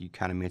think, like you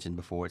kind of mentioned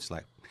before, it's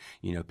like,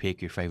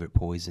 pick your favorite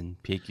poison,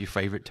 pick your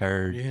favorite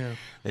turd. Yeah,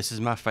 this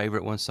is my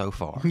favorite one so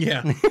far.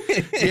 Yeah,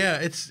 yeah.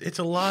 It's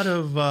a lot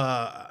of.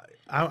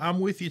 I'm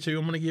with you too.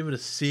 I'm going to give it a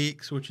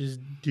 6, which is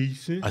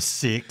decent. A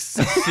 6.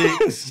 A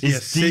 6.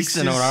 It's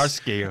decent on our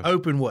scale.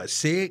 Open what?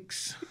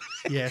 6.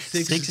 Yeah,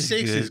 6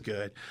 is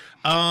good.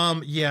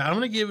 Yeah, I'm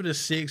going to give it a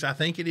 6. I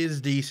think it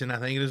is decent. I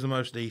think it is the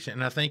most decent,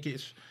 and I think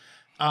it's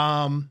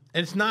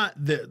not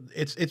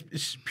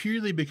it's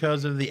purely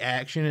because of the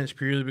action. It's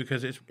purely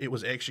because it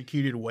was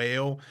executed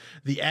well.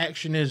 The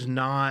action is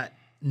not.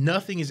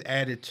 Nothing is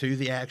added to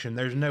the action.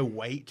 There's no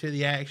weight to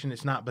the action.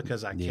 It's not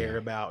because I care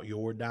about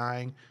your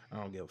dying. I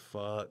don't give a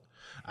fuck.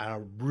 I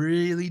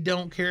really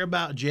don't care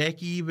about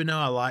Jackie, even though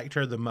I liked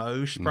her the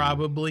most,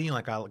 probably,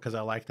 because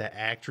I like that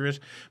actress.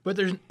 But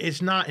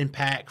it's not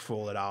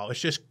impactful at all. It's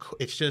just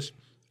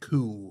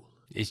cool.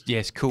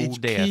 It's cool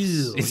deaths.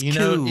 Cool. It's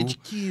cool. It's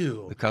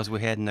cool. Because we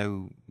had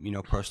no,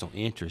 personal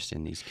interest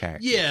in these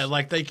characters. Yeah,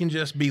 like they can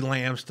just be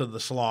lambs to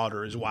the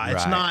slaughter is why.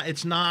 Right.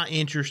 It's not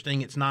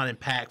interesting, it's not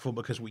impactful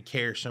because we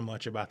care so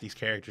much about these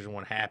characters and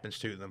what happens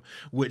to them,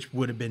 which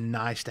would have been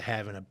nice to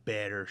have in a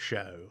better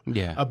show.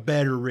 Yeah. A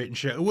better written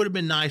show. It would have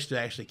been nice to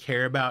actually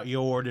care about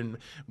Yord and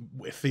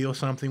feel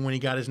something when he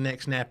got his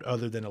neck snapped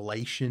other than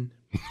elation.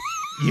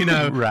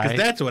 Right? Because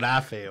that's what I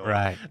feel.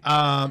 Right.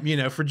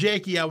 For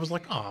Jackie, I was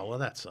like, oh, well,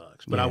 that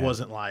sucks. But I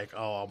wasn't like,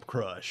 oh, I'm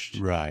crushed.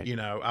 Right.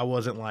 I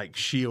wasn't like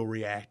shield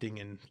reacting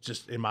and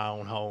just in my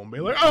own home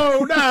being like,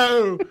 oh,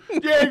 no,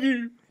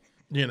 Jackie.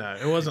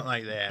 It wasn't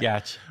like that.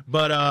 Gotcha.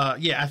 But,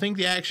 I think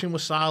the action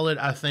was solid.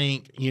 I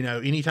think,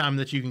 anytime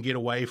that you can get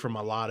away from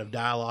a lot of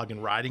dialogue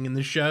and writing in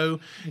the show,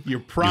 you're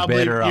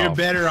better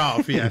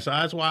off. Yeah. So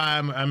that's why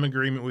I'm in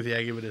agreement with you.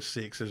 I give it a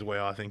 6 as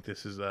well. I think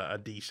this is a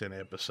decent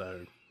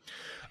episode.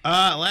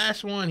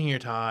 Last one here,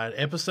 Todd.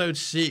 Episode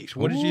 6.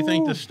 What did you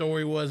think the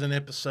story was in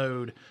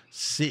episode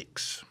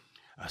 6?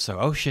 So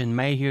Ocean and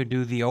Mayhew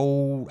do the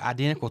old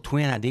identical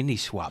twin identity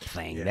swap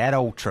thing. Yeah. That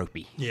old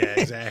tropey. Yeah,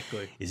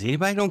 exactly. Is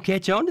anybody going to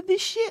catch on to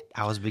this shit?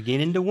 I was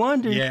beginning to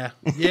wonder. Yeah.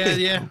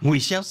 We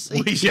shall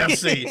see. We shall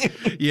see.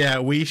 Yeah,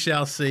 we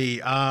shall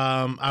see.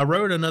 I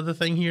wrote another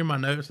thing here in my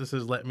notes that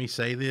says, let me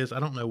say this. I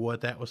don't know what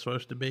that was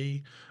supposed to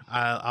be.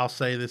 I'll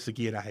say this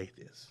again. I hate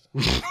this.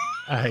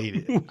 I hate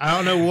it. I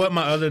don't know what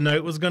my other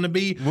note was going to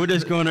be. We're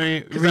just going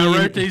to... Because I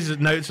wrote these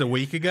notes a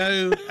week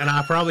ago, and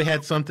I probably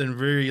had something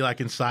very,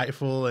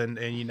 insightful and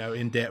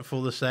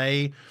in-depthful to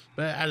say,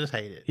 but I just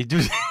hate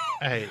it.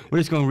 I hate it. We're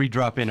just going to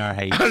re-drop in our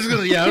hate. I'm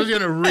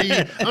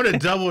going to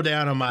double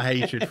down on my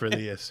hatred for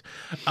this.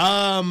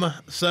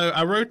 So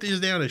I wrote these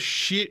down as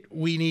shit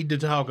we need to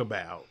talk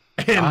about.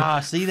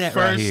 And see that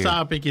right here. First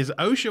topic is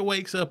Osha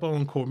wakes up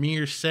on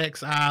Cormier's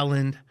sex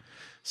island,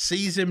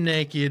 sees him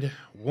naked,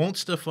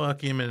 wants to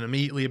fuck him, and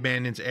immediately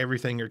abandons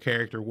everything her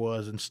character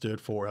was and stood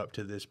for up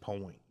to this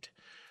point.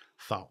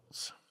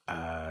 Thoughts?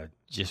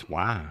 Just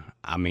why?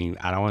 I mean,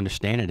 I don't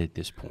understand it at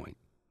this point.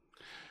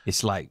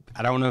 It's like,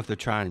 I don't know if they're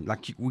trying,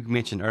 like we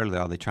mentioned earlier,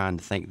 are they trying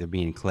to think they're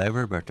being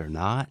clever, but they're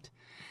not?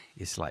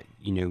 It's like,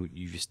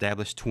 you've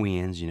established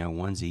twins,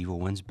 one's evil,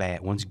 one's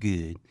bad, one's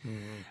good.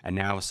 Mm-hmm. And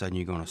now all of a sudden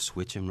you're going to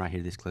switch them right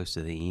here this close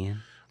to the end?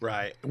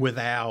 Right.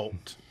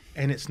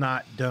 And it's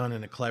not done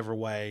in a clever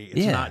way.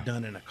 It's not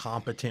done in a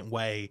competent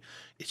way.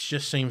 It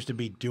just seems to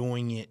be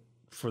doing it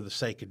for the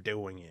sake of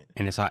doing it.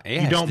 And it's like,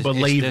 you don't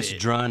believe it's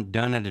just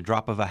done at a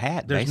drop of a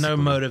hat. There's basically no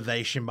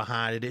motivation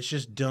behind it. It's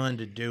just done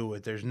to do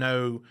it. There's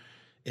no,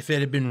 if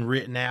it had been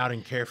written out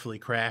and carefully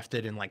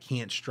crafted and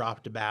hints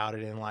dropped about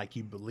it and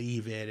you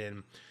believe it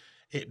and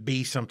it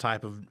be some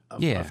type of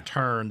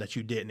turn that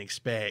you didn't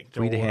expect.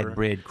 We'd have had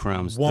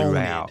breadcrumbs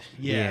throughout.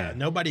 Yeah.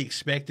 Nobody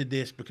expected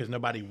this because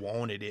nobody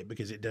wanted it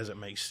because it doesn't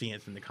make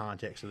sense in the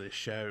context of this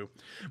show.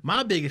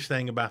 My biggest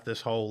thing about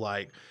this whole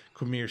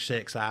Cormier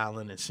sex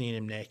island and seeing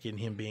him naked and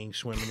him being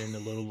swimming in the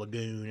little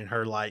lagoon and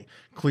her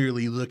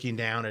clearly looking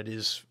down at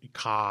his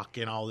cock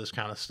and all this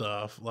kind of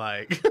stuff.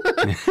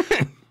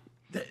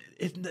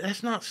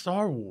 That's not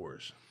Star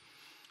Wars.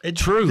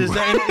 True.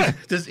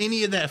 Does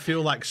any of that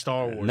feel like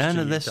Star Wars? None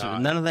of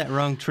that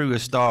rung true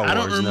as Star Wars. I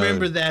don't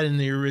remember that in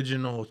the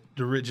original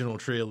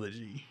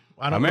trilogy.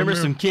 I remember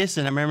some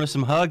kissing. I remember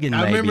some hugging.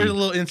 I remember a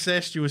little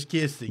incestuous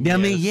kissing. I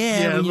mean,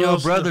 when a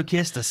brother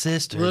kissed a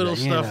sister. Little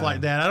stuff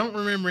like that. I don't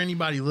remember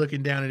anybody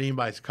looking down at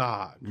anybody's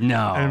cock.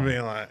 No. And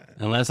being like,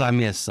 unless I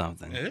missed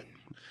something.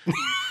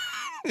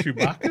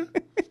 Chewbacca?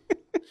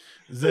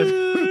 Is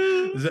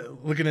that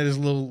looking at his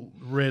little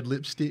red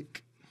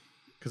lipstick?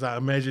 Because I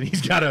imagine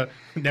he's got a.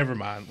 Never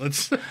mind.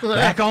 Let's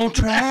back on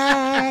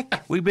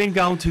track. We've been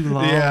gone too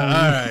long. Yeah,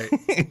 all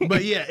right.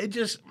 But yeah,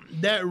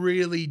 that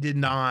really did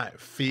not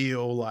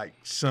feel like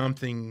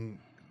something.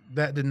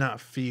 That did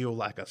not feel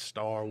like a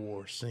Star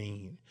Wars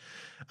scene.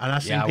 And I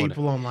seen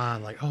people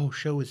online like, "Oh,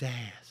 show his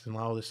ass" and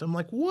all this. I'm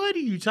like, "What are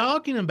you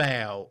talking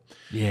about?"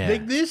 Yeah,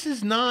 like, this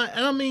is not.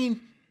 And I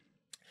mean,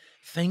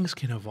 things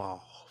can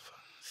evolve.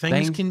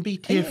 Things can be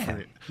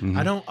different. Yeah. Mm-hmm.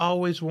 I don't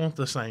always want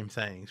the same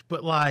things,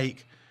 but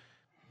like.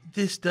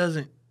 This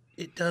doesn't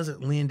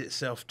lend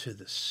itself to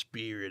the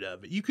spirit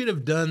of it. You could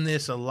have done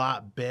this a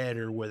lot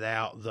better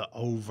without the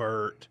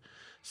overt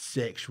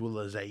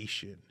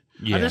sexualization.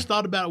 Yeah. I just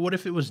thought about what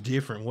if it was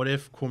different? What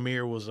if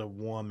Quamir was a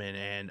woman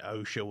and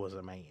Osha was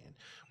a man?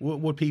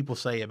 What would people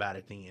say about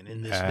it then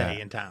in this day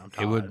and time,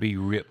 Todd? It would be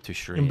ripped to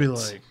shreds. And be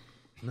like,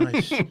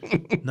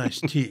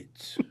 nice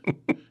tits.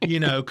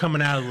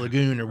 Coming out of the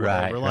lagoon or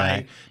whatever.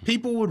 Like,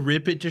 people would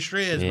rip it to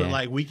shreds, but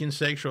like, we can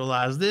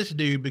sexualize this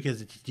dude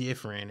because it's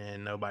different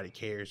and nobody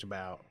cares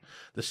about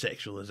the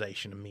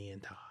sexualization of men,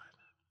 Todd.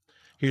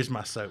 Here's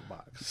my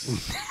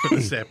soapbox for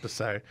this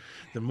episode.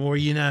 The more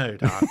you know,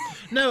 Todd.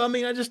 No, I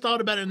mean, I just thought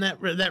about it in that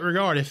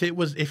regard.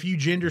 If you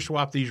gender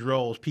swap these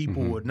roles,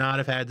 people would not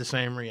have had the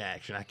same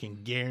reaction. I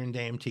can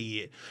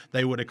guarantee it.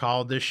 They would have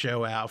called this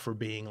show out for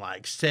being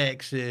like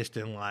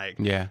sexist and like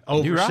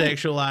over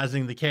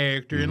sexualizing the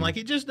character. And like,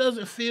 it just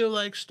doesn't feel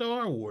like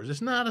Star Wars.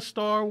 It's not a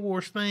Star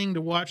Wars thing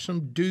to watch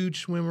some dude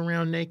swim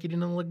around naked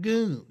in a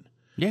lagoon.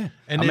 Yeah.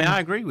 And I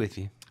agree with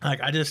you. Like,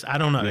 I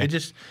don't know. Yeah.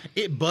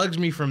 It bugs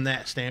me from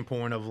that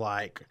standpoint of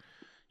like,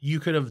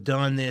 you could have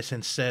done this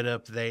and set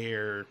up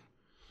their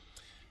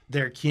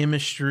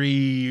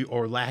chemistry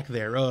or lack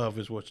thereof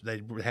is what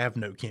they have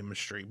no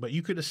chemistry. But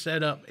you could have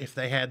set up if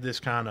they had this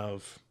kind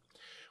of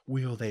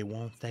will they,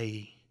 won't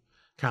they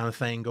kind of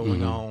thing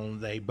going on.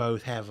 They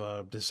both have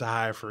a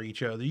desire for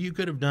each other. You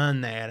could have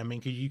done that. I mean,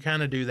 because you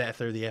kind of do that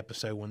through the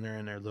episode when they're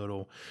in their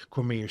little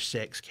Quamir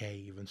sex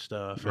cave and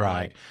stuff. And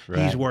right.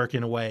 He's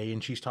working away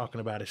and she's talking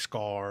about his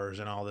scars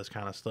and all this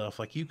kind of stuff.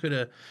 Like, you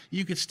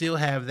could still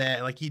have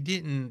that. Like, did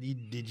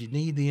you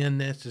need the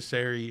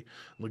unnecessary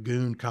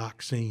lagoon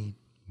cock scene?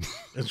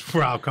 That's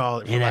what I'll call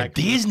it. In a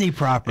Disney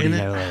property,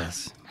 no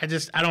less. I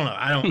don't know.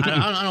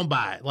 I don't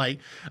buy it. Like,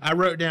 I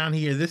wrote down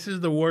here, this is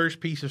the worst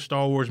piece of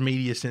Star Wars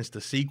media since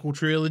the sequel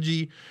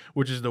trilogy,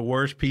 which is the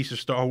worst piece of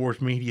Star Wars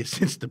media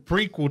since the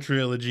prequel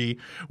trilogy,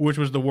 which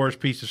was the worst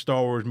piece of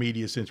Star Wars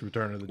media since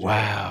Return of the Jedi.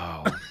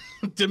 Wow.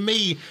 To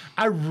me,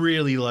 I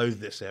really loathe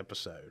this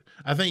episode.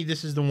 I think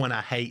this is the one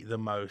I hate the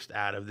most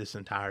out of this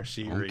entire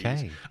series.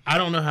 Okay. I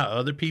don't know how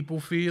other people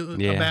feel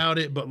about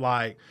it, but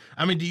like,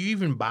 I mean, do you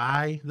even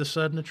buy the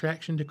sudden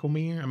attraction to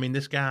Quamir? I mean,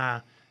 this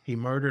guy, he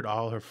murdered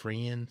all her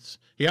friends.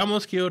 He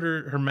almost killed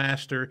her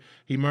master.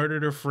 He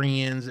murdered her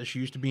friends that she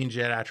used to be in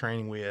Jedi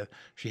training with.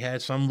 She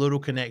had some little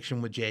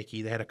connection with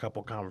Jackie. They had a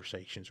couple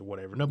conversations or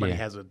whatever. Nobody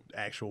has an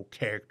actual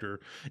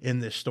character in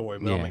this story.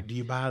 But I'm like, do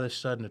you buy this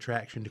sudden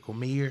attraction to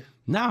Quamir?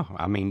 No.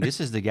 I mean, this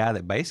is the guy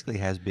that basically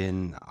has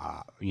been,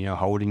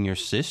 holding your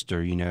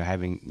sister,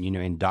 having,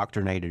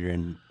 indoctrinated her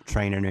and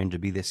training her into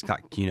be this,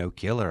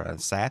 killer,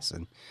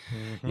 assassin.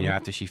 Mm-hmm.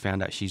 After she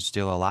found out she's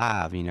still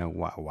alive,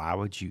 why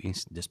would you,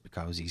 just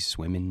because he's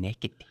swimming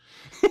naked?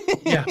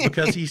 Yeah,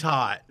 because he's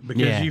hot.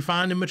 Because you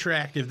find him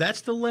attractive.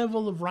 That's the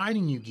level of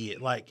writing you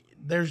get. Like,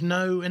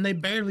 and they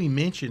barely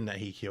mention that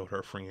he killed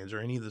her friends or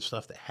any of the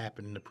stuff that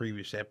happened in the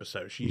previous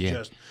episode. She's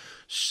just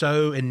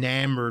so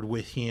enamored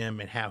with him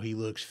and how he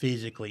looks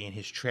physically and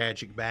his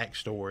tragic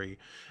backstory.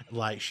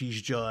 Like,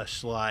 she's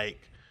just like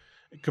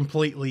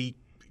completely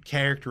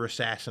character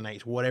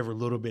assassinates whatever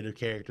little bit of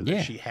character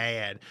that she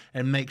had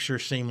and makes her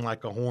seem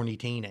like a horny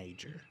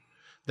teenager.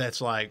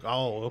 That's like,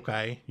 oh,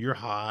 okay, you're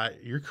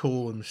hot, you're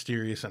cool and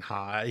mysterious and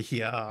hot.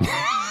 Yeah,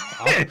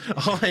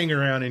 I'll hang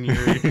around in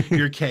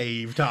your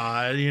cave,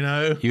 Todd.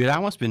 You'd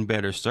almost been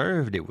better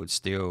served. It would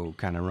still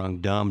kind of rung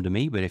dumb to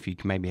me, but if you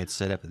maybe had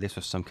set up that this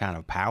was some kind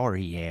of power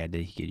he had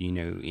that he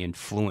could,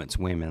 influence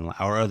women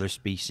or other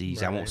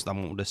species. Right. I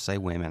won't just say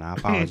women. I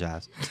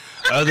apologize.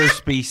 Other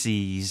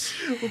species.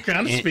 What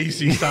kind of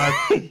species, Todd?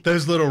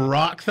 Those little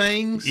rock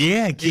things?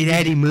 Yeah, Kid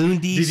Addy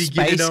Mundi,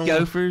 space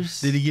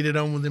gophers. Did he get it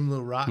on with them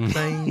little rock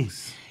things?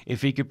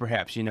 If he could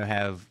perhaps,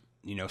 have,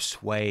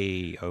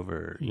 sway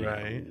over,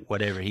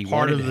 whatever he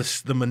part wanted. Part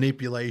of the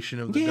manipulation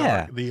of the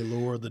dark, the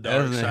allure of the dark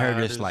side. Other than side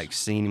her just like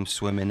seeing him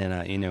swimming in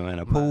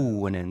a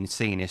pool and then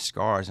seeing his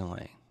scars and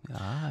like,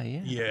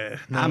 yeah.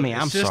 No, I mean,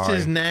 I'm sorry. It's just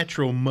his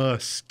natural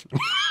musk,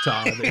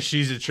 Todd, that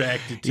she's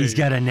attracted to. He's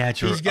got a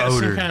natural He's got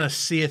odor. some kind of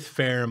Sith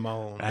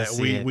pheromone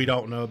that we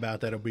don't know about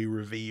that'll be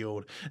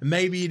revealed.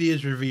 Maybe it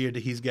is revealed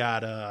that he's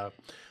got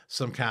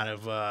some kind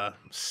of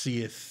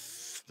Sith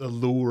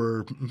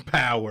allure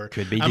power.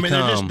 Could be. I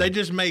mean, they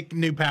just make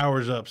new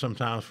powers up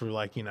sometimes for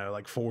like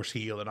like force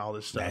heal and all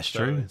this stuff. That's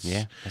true.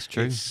 Yeah, that's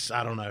true.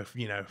 I don't know,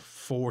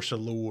 force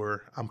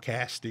allure. I'm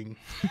casting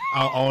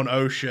on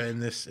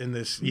OSHA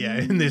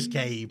in this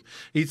cave.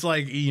 It's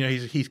like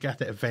he's got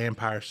that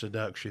vampire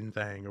seduction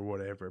thing or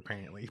whatever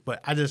apparently.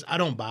 But I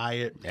don't buy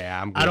it.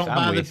 Yeah,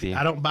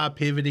 I don't buy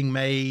pivoting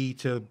May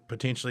to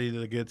potentially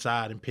the good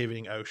side and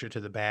pivoting OSHA to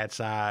the bad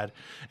side.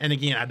 And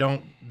again,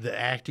 the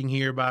acting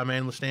here by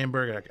Amanda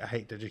Stenberg, I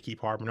hate to just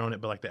keep harping on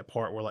it, but like that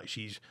part where like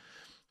she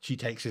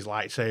takes his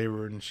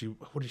lightsaber and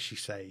what does she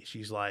say?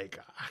 She's like,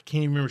 I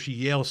can't even remember. She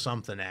yells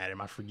something at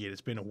him. I forget.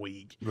 It's been a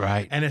week.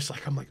 Right. And it's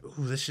like, I'm like,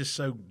 ooh, this is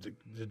so,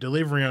 the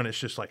delivery on it's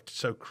just like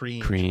so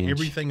cringe.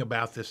 Everything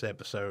about this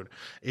episode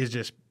is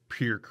just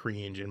pure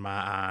cringe in my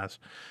eyes.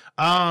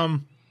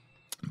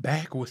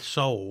 Back with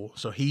Soul,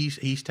 so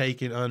he's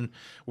taken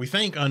we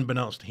think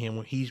unbeknownst to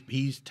him,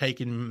 he's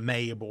taken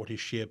May aboard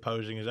his ship,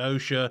 posing as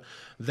OSHA.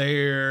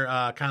 They're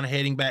kind of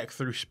heading back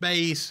through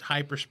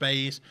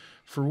hyperspace.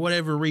 For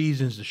whatever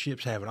reasons, the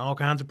ship's having all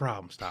kinds of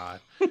problems, Todd.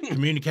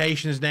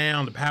 Communication is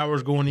down. The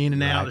power's going in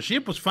and out. The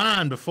ship was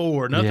fine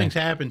before. Nothing's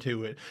happened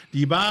to it. Do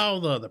you buy all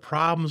the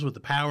problems with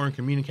the power and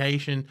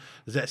communication?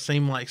 Does that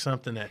seem like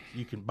something that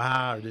you can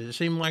buy? Or does it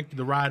seem like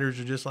the writers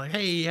are just like,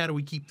 hey, how do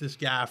we keep this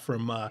guy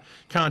from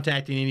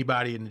contacting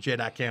anybody in the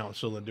Jedi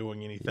Council and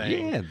doing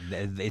anything? Yeah,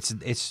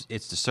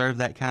 it's to serve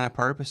that kind of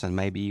purpose, and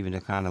maybe even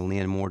to kind of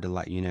lend more to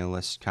like,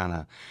 let's kind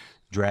of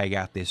drag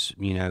out this,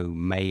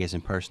 May is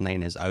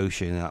impersonating as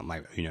OSHA, and I'm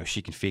like,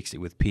 she can fix it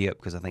with Pip,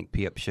 because I think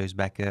Pip shows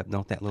back up.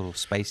 Don't that little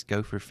space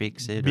gopher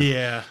fix it?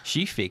 Yeah.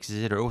 She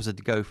fixes it, or was it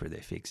the gopher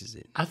that fixes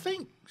it? I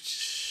think,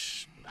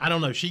 I don't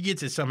know. She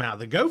gets it somehow.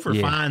 The gopher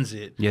finds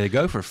it. Yeah, the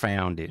gopher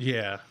found it.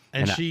 Yeah.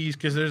 And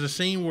because there's a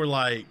scene where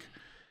like,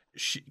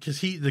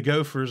 because the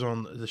gopher's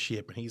on the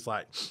ship, and he's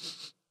like,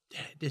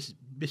 this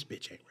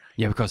bitch ain't right.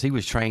 Yeah, because he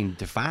was trained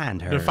to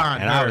find her.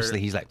 And obviously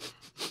he's like,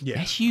 yeah,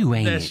 that's you,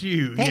 ain't that's it?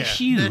 You. That's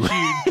you.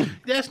 That's you.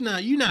 That's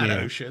not you. Not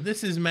OSHA.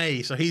 This is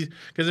May. So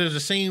because there's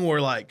a scene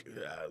where like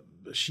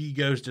she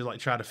goes to like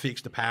try to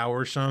fix the power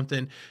or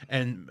something,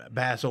 and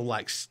Basil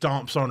like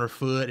stomps on her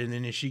foot, and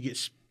then she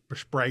gets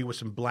sprayed with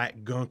some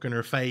black gunk in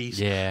her face,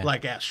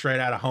 like straight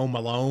out of Home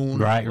Alone.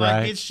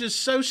 Right. It's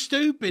just so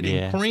stupid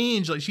and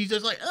cringe. Like she's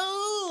just like,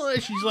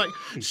 she's like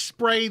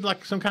sprayed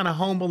like some kind of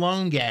Home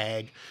Alone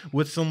gag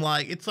with some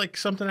it's like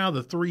something out of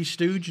the Three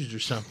Stooges or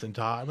something,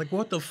 Todd. Like,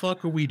 what the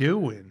fuck are we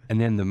doing? And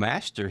then the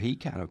master, he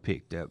kind of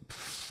picked up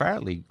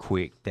fairly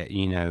quick that,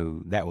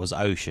 that was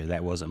OSHA,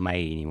 that wasn't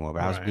May anymore.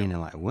 But I was being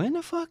like, when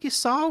the fuck is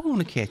Saul going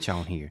to catch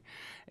on here?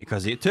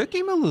 Because it took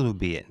him a little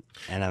bit.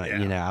 And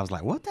I was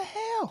like, what the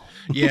hell?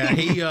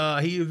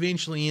 Yeah, he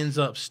eventually ends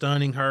up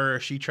stunning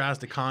her. She tries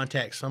to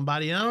contact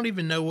somebody, and I don't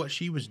even know what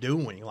she was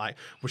doing. Like,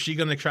 was she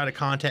going to try to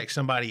contact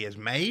somebody as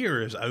May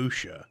or as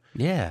OSHA?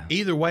 Yeah.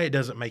 Either way, it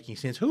doesn't make any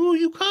sense. Who are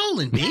you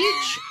calling,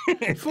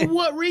 bitch? For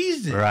what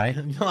reason? Right.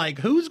 Like,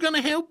 who's going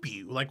to help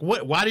you? Like,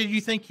 what? Why did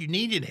you think you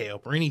needed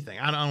help or anything?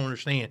 I don't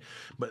understand.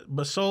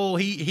 But Soul,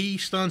 he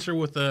stuns her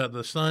with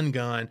the stun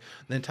gun,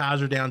 then ties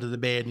her down to the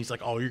bed, and he's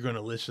like, oh, you're going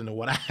to listen to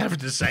what I have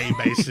to say,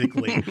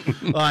 basically.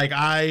 Like,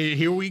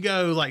 here we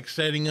go, like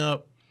setting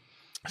up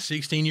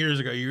 16 years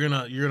ago. You're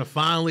gonna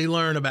finally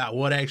learn about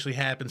what actually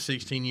happened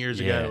 16 years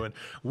ago and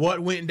what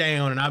went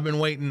down. And I've been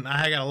waiting.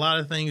 I got a lot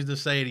of things to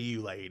say to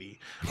you, lady.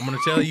 I'm gonna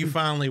tell you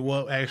finally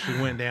what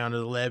actually went down to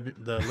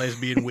the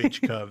lesbian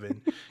witch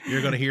coven.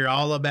 You're gonna hear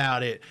all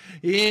about it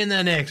in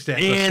the next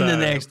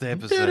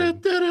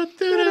episode.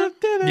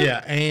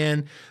 Yeah,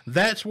 and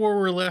that's where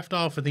we're left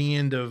off at the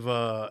end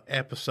of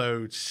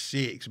episode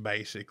 6,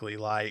 basically.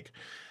 Like,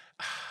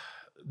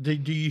 do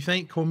you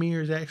think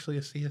Cormier is actually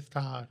a Sith,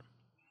 Todd?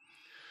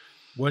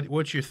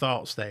 What's your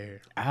thoughts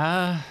there?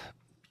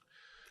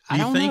 Do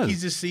you think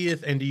he's a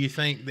Sith, and do you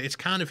think it's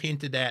kind of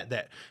hinted at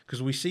that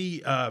because we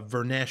see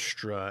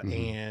Vernestra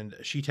and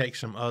she takes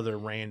some other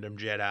random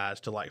Jedis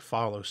to like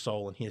follow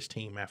Soul and his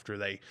team after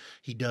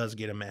he does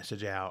get a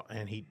message out,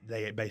 and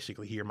they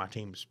basically hear my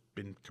team's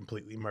been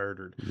completely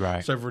murdered.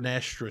 Right. So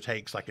Vernestra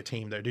takes like a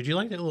team there. Did you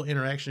like that little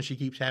interaction she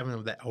keeps having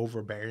with that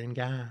overbearing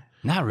guy?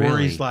 Not really. Where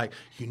he's like,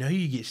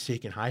 you get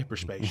sick in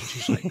hyperspace, and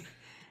she's like,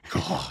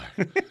 God,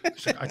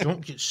 she's like, I don't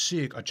get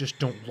sick, I just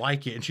don't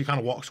like it, and she kind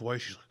of walks away.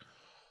 She's like.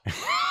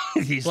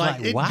 He's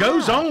like, it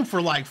goes on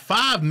for like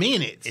 5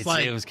 minutes.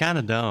 It was kind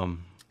of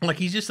dumb. Like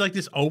he's just like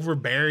this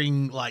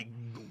overbearing, like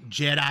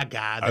Jedi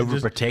guy,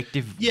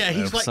 overprotective. Yeah,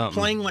 he's like something.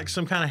 playing like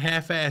some kind of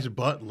half-ass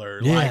butler,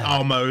 like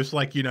almost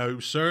like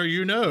sir,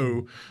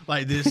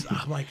 like this.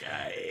 I'm like,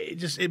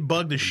 it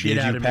bugged the shit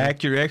out of me. Did you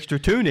pack your extra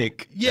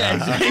tunic? Yeah,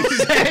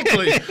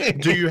 exactly.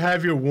 Do you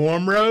have your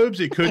warm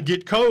robes? It could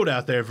get cold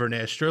out there,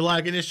 Vernestra.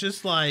 Like, and it's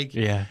just like,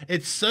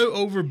 it's so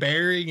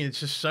overbearing. It's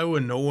just so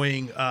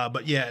annoying.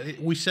 But yeah,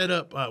 we set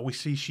up. We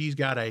see she's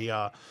got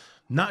a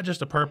not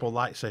just a purple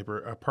lightsaber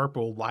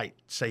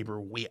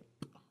whip.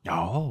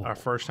 Oh, our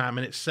first time,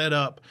 and it's set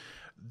up.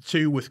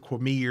 too with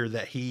Quamir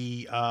that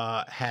he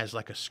has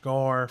like a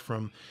scar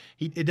from.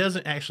 It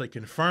doesn't actually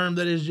confirm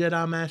that his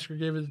Jedi Master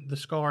gave it the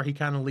scar. He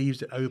kind of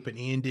leaves it open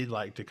ended,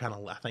 like to kind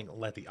of I think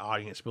let the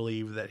audience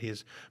believe that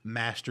his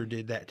master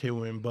did that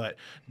to him. But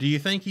do you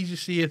think he's a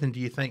Sith, and do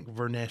you think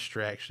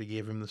Vernestra actually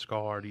gave him the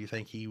scar? Do you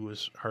think he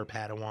was her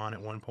Padawan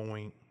at one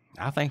point?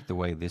 I think the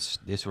way this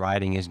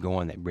writing is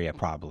going, that yeah,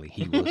 probably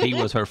he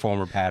was her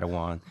former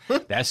Padawan.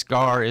 That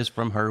scar is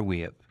from her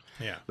whip.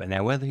 Yeah. But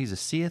now whether he's a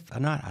Sith or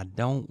not, I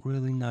don't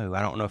really know.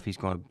 I don't know if he's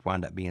going to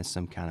wind up being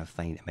some kind of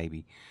thing that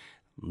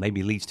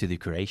maybe leads to the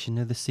creation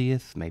of the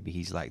Sith. Maybe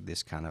he's like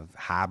this kind of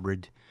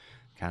hybrid,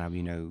 kind of,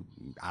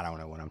 I don't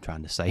know what I'm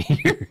trying to say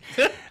here.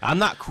 I'm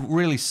not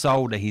really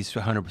sold that he's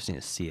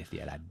 100% Sith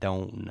yet. I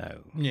don't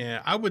know.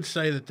 Yeah, I would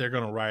say that they're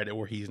going to write it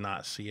where he's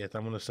not Sith.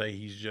 I'm going to say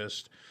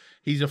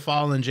he's a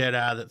fallen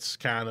Jedi that's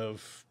kind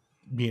of,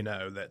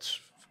 that's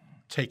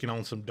taking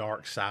on some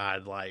dark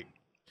side, like,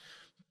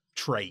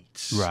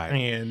 traits. Right.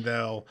 And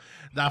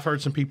I've heard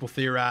some people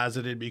theorize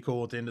that it'd be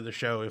cool at the end of the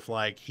show if,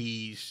 like,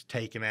 he's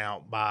taken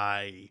out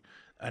by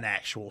an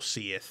actual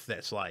Sith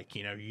that's like,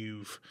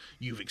 you've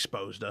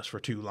exposed us for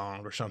too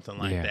long or something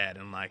like that.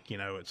 And, like,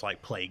 it's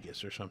like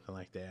Plagueis or something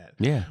like that.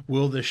 Yeah.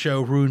 Will the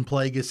show ruin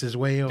Plagueis as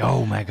well?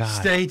 Oh, my God.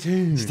 Stay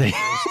tuned. Stay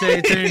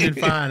tuned and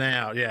find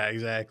out. Yeah,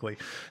 exactly.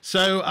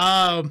 So,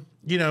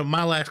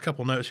 my last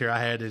couple notes here I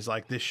had is,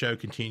 like, this show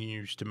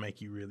continues to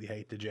make you really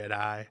hate the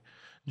Jedi.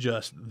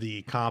 Just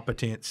the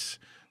competence,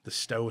 the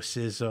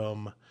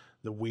stoicism,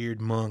 the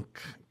weird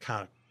monk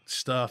kind of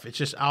stuff. It's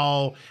just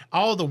all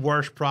the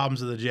worst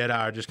problems of the Jedi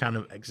are just kind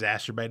of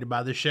exacerbated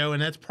by the show,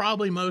 and that's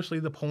probably mostly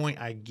the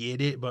point. I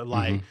get it, but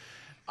like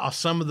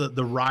some of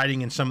the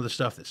writing and some of the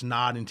stuff that's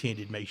not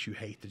intended makes you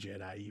hate the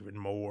Jedi even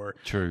more.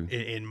 True,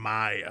 in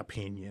my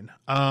opinion.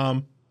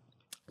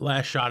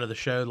 Last shot of the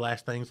show,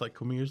 last thing's like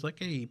Quamir's like,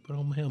 "Hey, put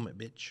on my helmet,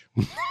 bitch."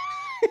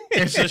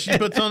 And so she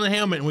puts on the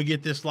helmet, and we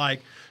get this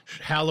like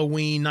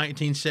Halloween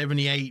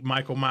 1978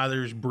 Michael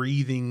Myers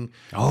breathing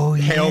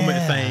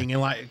helmet thing,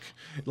 and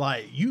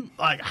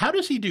how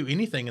does he do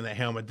anything in that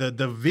helmet?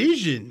 The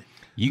vision,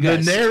 the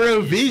narrow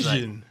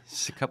vision.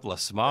 It's a couple of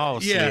small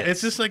slits.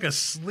 It's just like a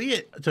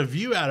slit to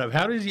view out of.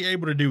 How is he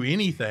able to do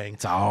anything?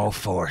 It's all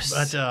force.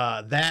 But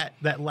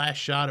that last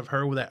shot of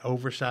her with that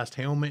oversized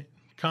helmet,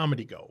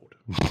 comedy gold.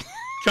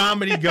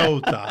 Comedy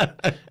gold,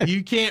 Todd.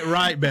 You can't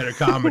write better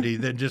comedy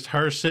than just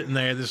her sitting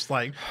there, this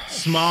like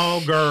small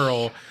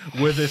girl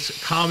with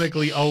this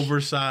comically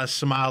oversized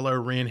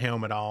Smiler Ren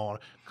helmet on.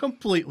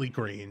 Completely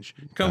cringe.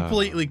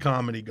 Completely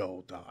comedy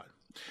gold, Todd.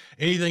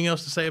 Anything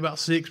else to say about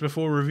 6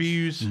 before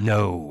reviews?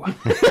 No.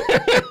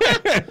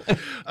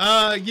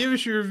 Give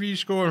us your review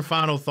score and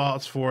final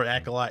thoughts for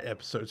Acolyte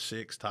episode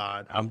 6,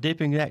 Todd. I'm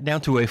dipping that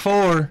down to a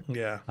 4.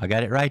 Yeah. I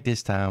got it right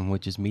this time,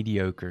 which is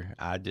mediocre.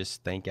 I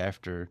just think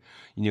after,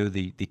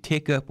 the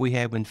tick up we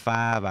had in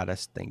 5, I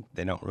just think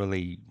they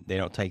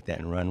don't take that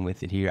and run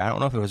with it here. I don't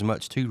know if there was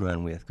much to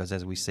run with because,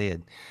 as we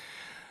said,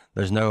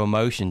 there's no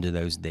emotion to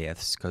those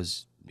deaths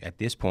because at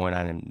this point,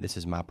 this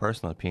is my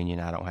personal opinion,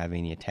 I don't have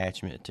any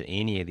attachment to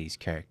any of these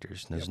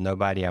characters. There's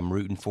nobody I'm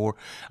rooting for.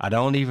 I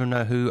don't even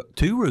know who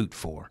to root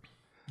for.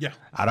 Yeah.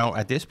 I don't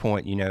at this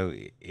point,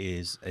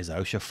 is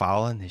Osha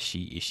fallen? Is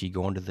she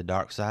going to the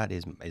dark side?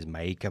 Is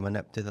May coming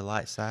up to the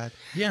light side?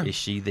 Yeah. Is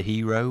she the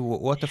hero?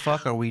 What the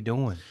fuck are we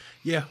doing?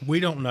 Yeah, we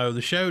don't know.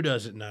 The show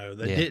doesn't know.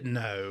 They didn't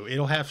know.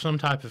 It'll have some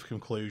type of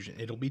conclusion.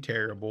 It'll be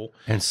terrible.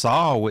 And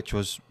Saul, which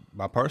was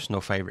my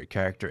personal favorite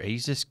character,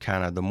 he's just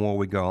kind of, the more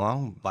we go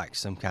along, like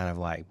some kind of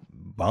like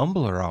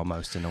bumbler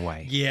almost in a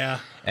way. Yeah.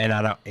 And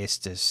it's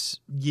just.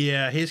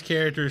 Yeah, his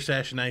character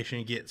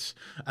assassination gets,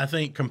 I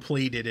think,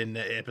 completed in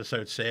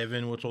episode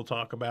 7, which we'll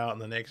talk about in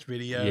the next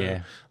video.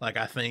 Yeah. Like,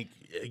 I think,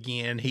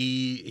 again,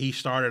 he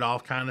started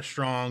off kind of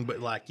strong, but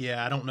like,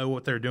 I don't know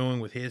what they're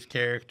doing with his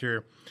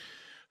character.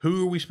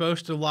 Who are we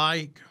supposed to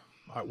like?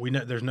 We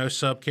know there's no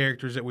sub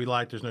characters that we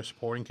like. There's no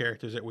supporting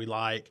characters that we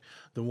like.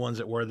 The ones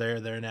that were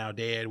there, they're now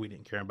dead. We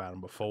didn't care about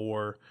them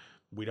before.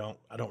 I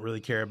don't really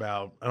care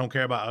about. I don't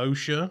care about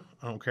Osha.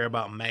 I don't care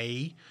about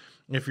May.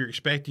 If you're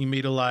expecting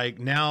me to like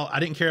now, I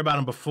didn't care about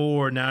them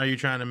before. Now you're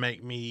trying to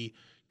make me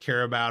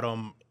care about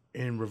them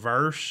in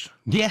reverse.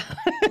 Yeah,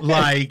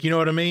 like, you know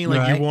what I mean? Like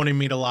right. You're wanting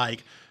me to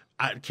like.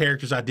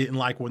 Characters I didn't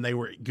like when they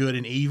were good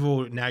and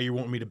evil. Now you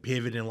want me to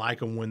pivot and like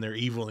them when they're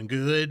evil and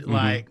good.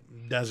 Like,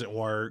 doesn't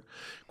work.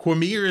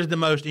 Quamir is the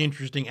most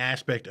interesting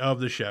aspect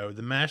of the show.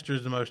 The Master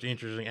is the most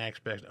interesting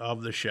aspect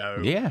of the show.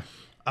 Yeah.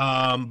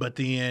 But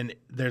then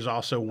there's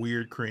also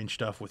weird cringe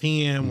stuff with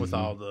him, with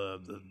all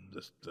the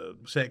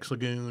sex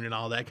lagoon and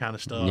all that kind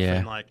of stuff. Yeah.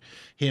 And like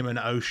him and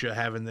Osha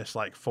having this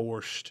like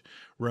forced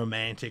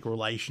romantic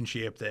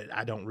relationship that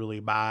I don't really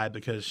buy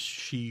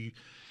because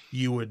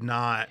you would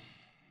not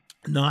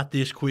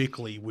this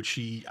quickly would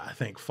she, I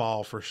think,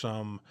 fall for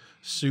some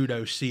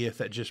pseudo Sith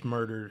that just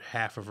murdered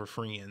half of her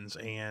friends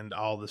and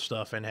all the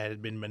stuff and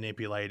had been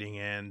manipulating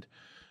and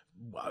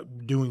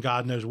doing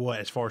God knows what,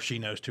 as far as she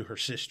knows, to her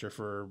sister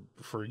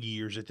for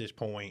years at this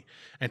point,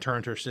 and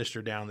turned her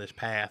sister down this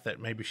path that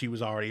maybe she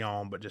was already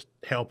on, but just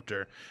helped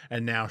her.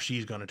 And now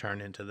she's going to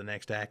turn into the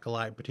next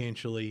Acolyte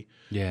potentially.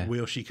 Yeah.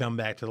 Will she come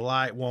back to the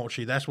light? Won't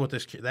she? That's what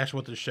this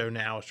show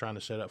now is trying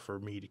to set up for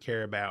me to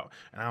care about,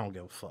 and I don't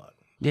give a fuck.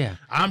 Yeah.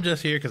 I'm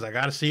just here because I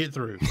got to see it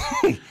through.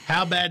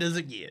 How bad does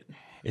it get?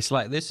 It's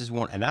like this is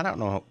one, and I don't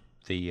know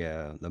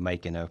the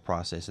making of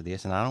process of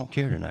this, and I don't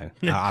care to know.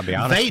 I'll be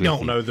honest. They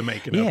don't know the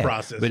making of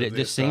process. But it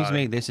just seems to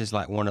me this is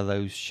like one of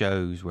those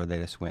shows where they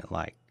just went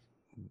like,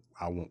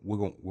 we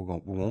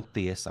want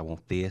this. I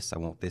want this. I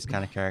want this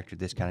kind of character.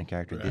 This kind of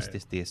character.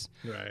 Right. This.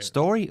 Right.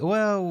 Story.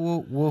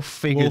 Well, we'll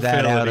figure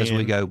that out as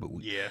we go. But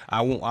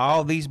I want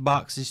all these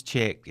boxes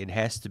checked. It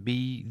has to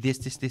be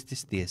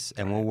this,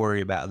 and we'll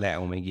worry about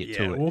that when we get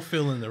to it. We'll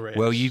fill in the rest.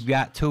 Well, you've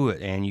got to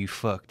it, and you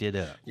fucked it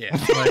up. Yeah,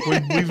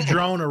 like we've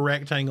drawn a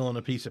rectangle on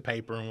a piece of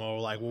paper, and we're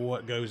like, well,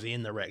 what goes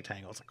in the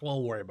rectangle? It's like, well,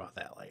 we'll worry about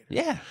that later.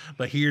 Yeah.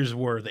 But here's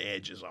where the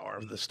edges are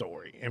of the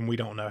story, and we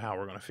don't know how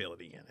we're going to fill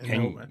it in.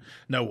 And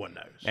no one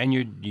knows. And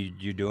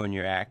you're doing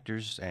your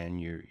actors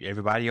and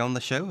everybody on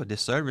the show a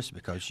disservice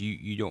because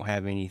you don't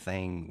have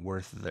anything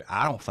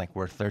I don't think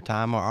worth their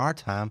time or our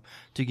time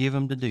to give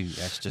them to do.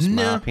 That's just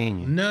my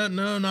opinion. No,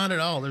 not at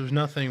all. There's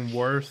nothing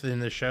worth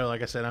in the show.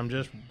 Like I said, I'm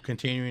just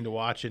continuing to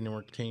watch it, and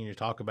we're continuing to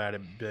talk about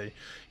it. But,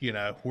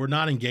 we're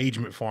not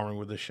engagement farming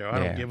with the show. I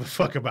don't give a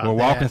fuck about that. We're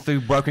walking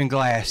through broken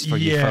glass for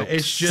you folks.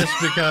 It's just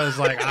because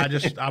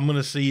I'm going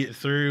to see it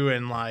through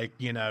and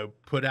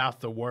put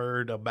out the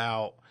word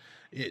about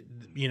it.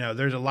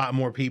 There's a lot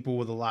more people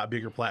with a lot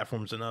bigger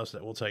platforms than us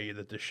that will tell you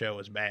that this show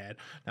is bad.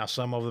 Now,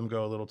 some of them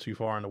go a little too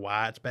far into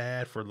why it's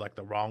bad for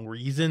the wrong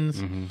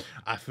reasons. Mm-hmm.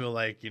 I feel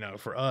like,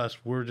 for us,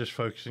 we're just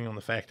focusing on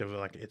the fact of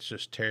it's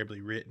just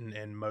terribly written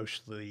and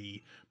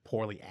mostly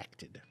poorly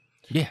acted.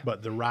 Yeah.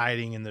 But the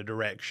writing and the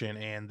direction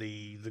and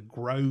the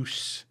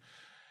gross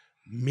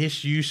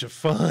misuse of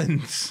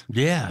funds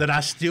that I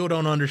still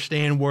don't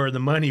understand where the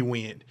money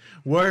went.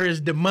 Where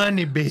is the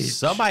money, bitch?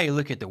 Somebody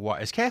look at the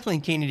water. Has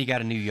Kathleen Kennedy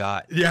got a new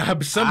yacht? Yeah,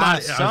 but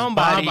somebody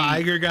Bob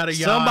Iger got a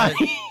yacht.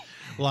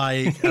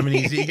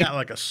 He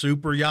got a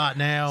super yacht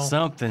now.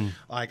 Something.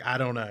 I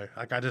don't know.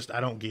 I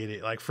don't get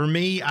it. For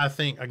me, I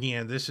think,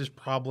 again, this is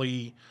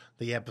probably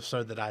the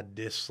episode that I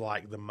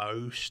dislike the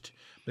most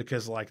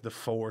because the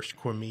forced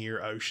Quimir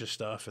OSHA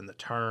stuff and the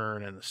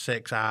turn and the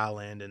Sex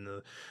Island and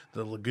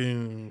the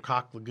lagoon,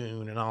 Cock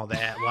Lagoon and all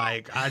that.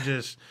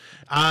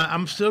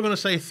 I'm still going to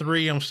say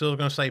 3. I'm still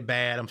going to say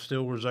bad. I'm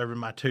still reserving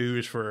my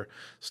 2s for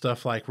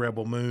stuff like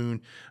Rebel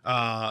Moon. So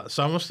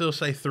I'm going to still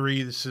say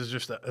 3. This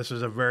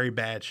is a very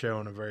bad show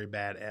and a very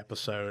bad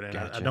episode. And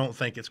I don't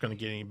think it's going to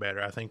get any better.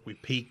 I think we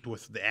peaked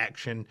with the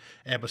action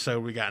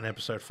episode we got in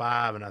episode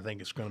 5, and I think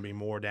it's going to be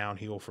more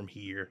downhill from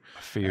here.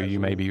 I fear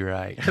you may be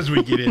right. As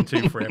we get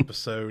into for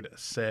episode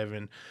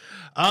 7.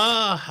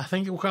 I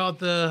think we'll call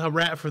it a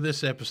wrap for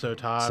this episode,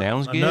 Todd.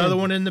 Sounds good. Another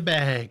one in the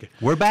bag.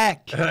 We're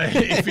back.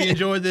 If you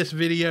enjoyed this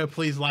video,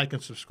 please like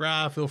and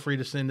subscribe. Feel free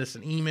to send us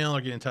an email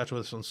or get in touch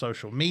with us on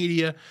social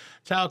media.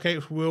 Towel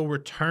Capes will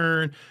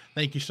return.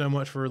 Thank you so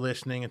much for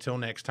listening. Until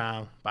next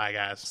time. Bye,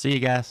 guys. See you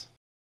guys.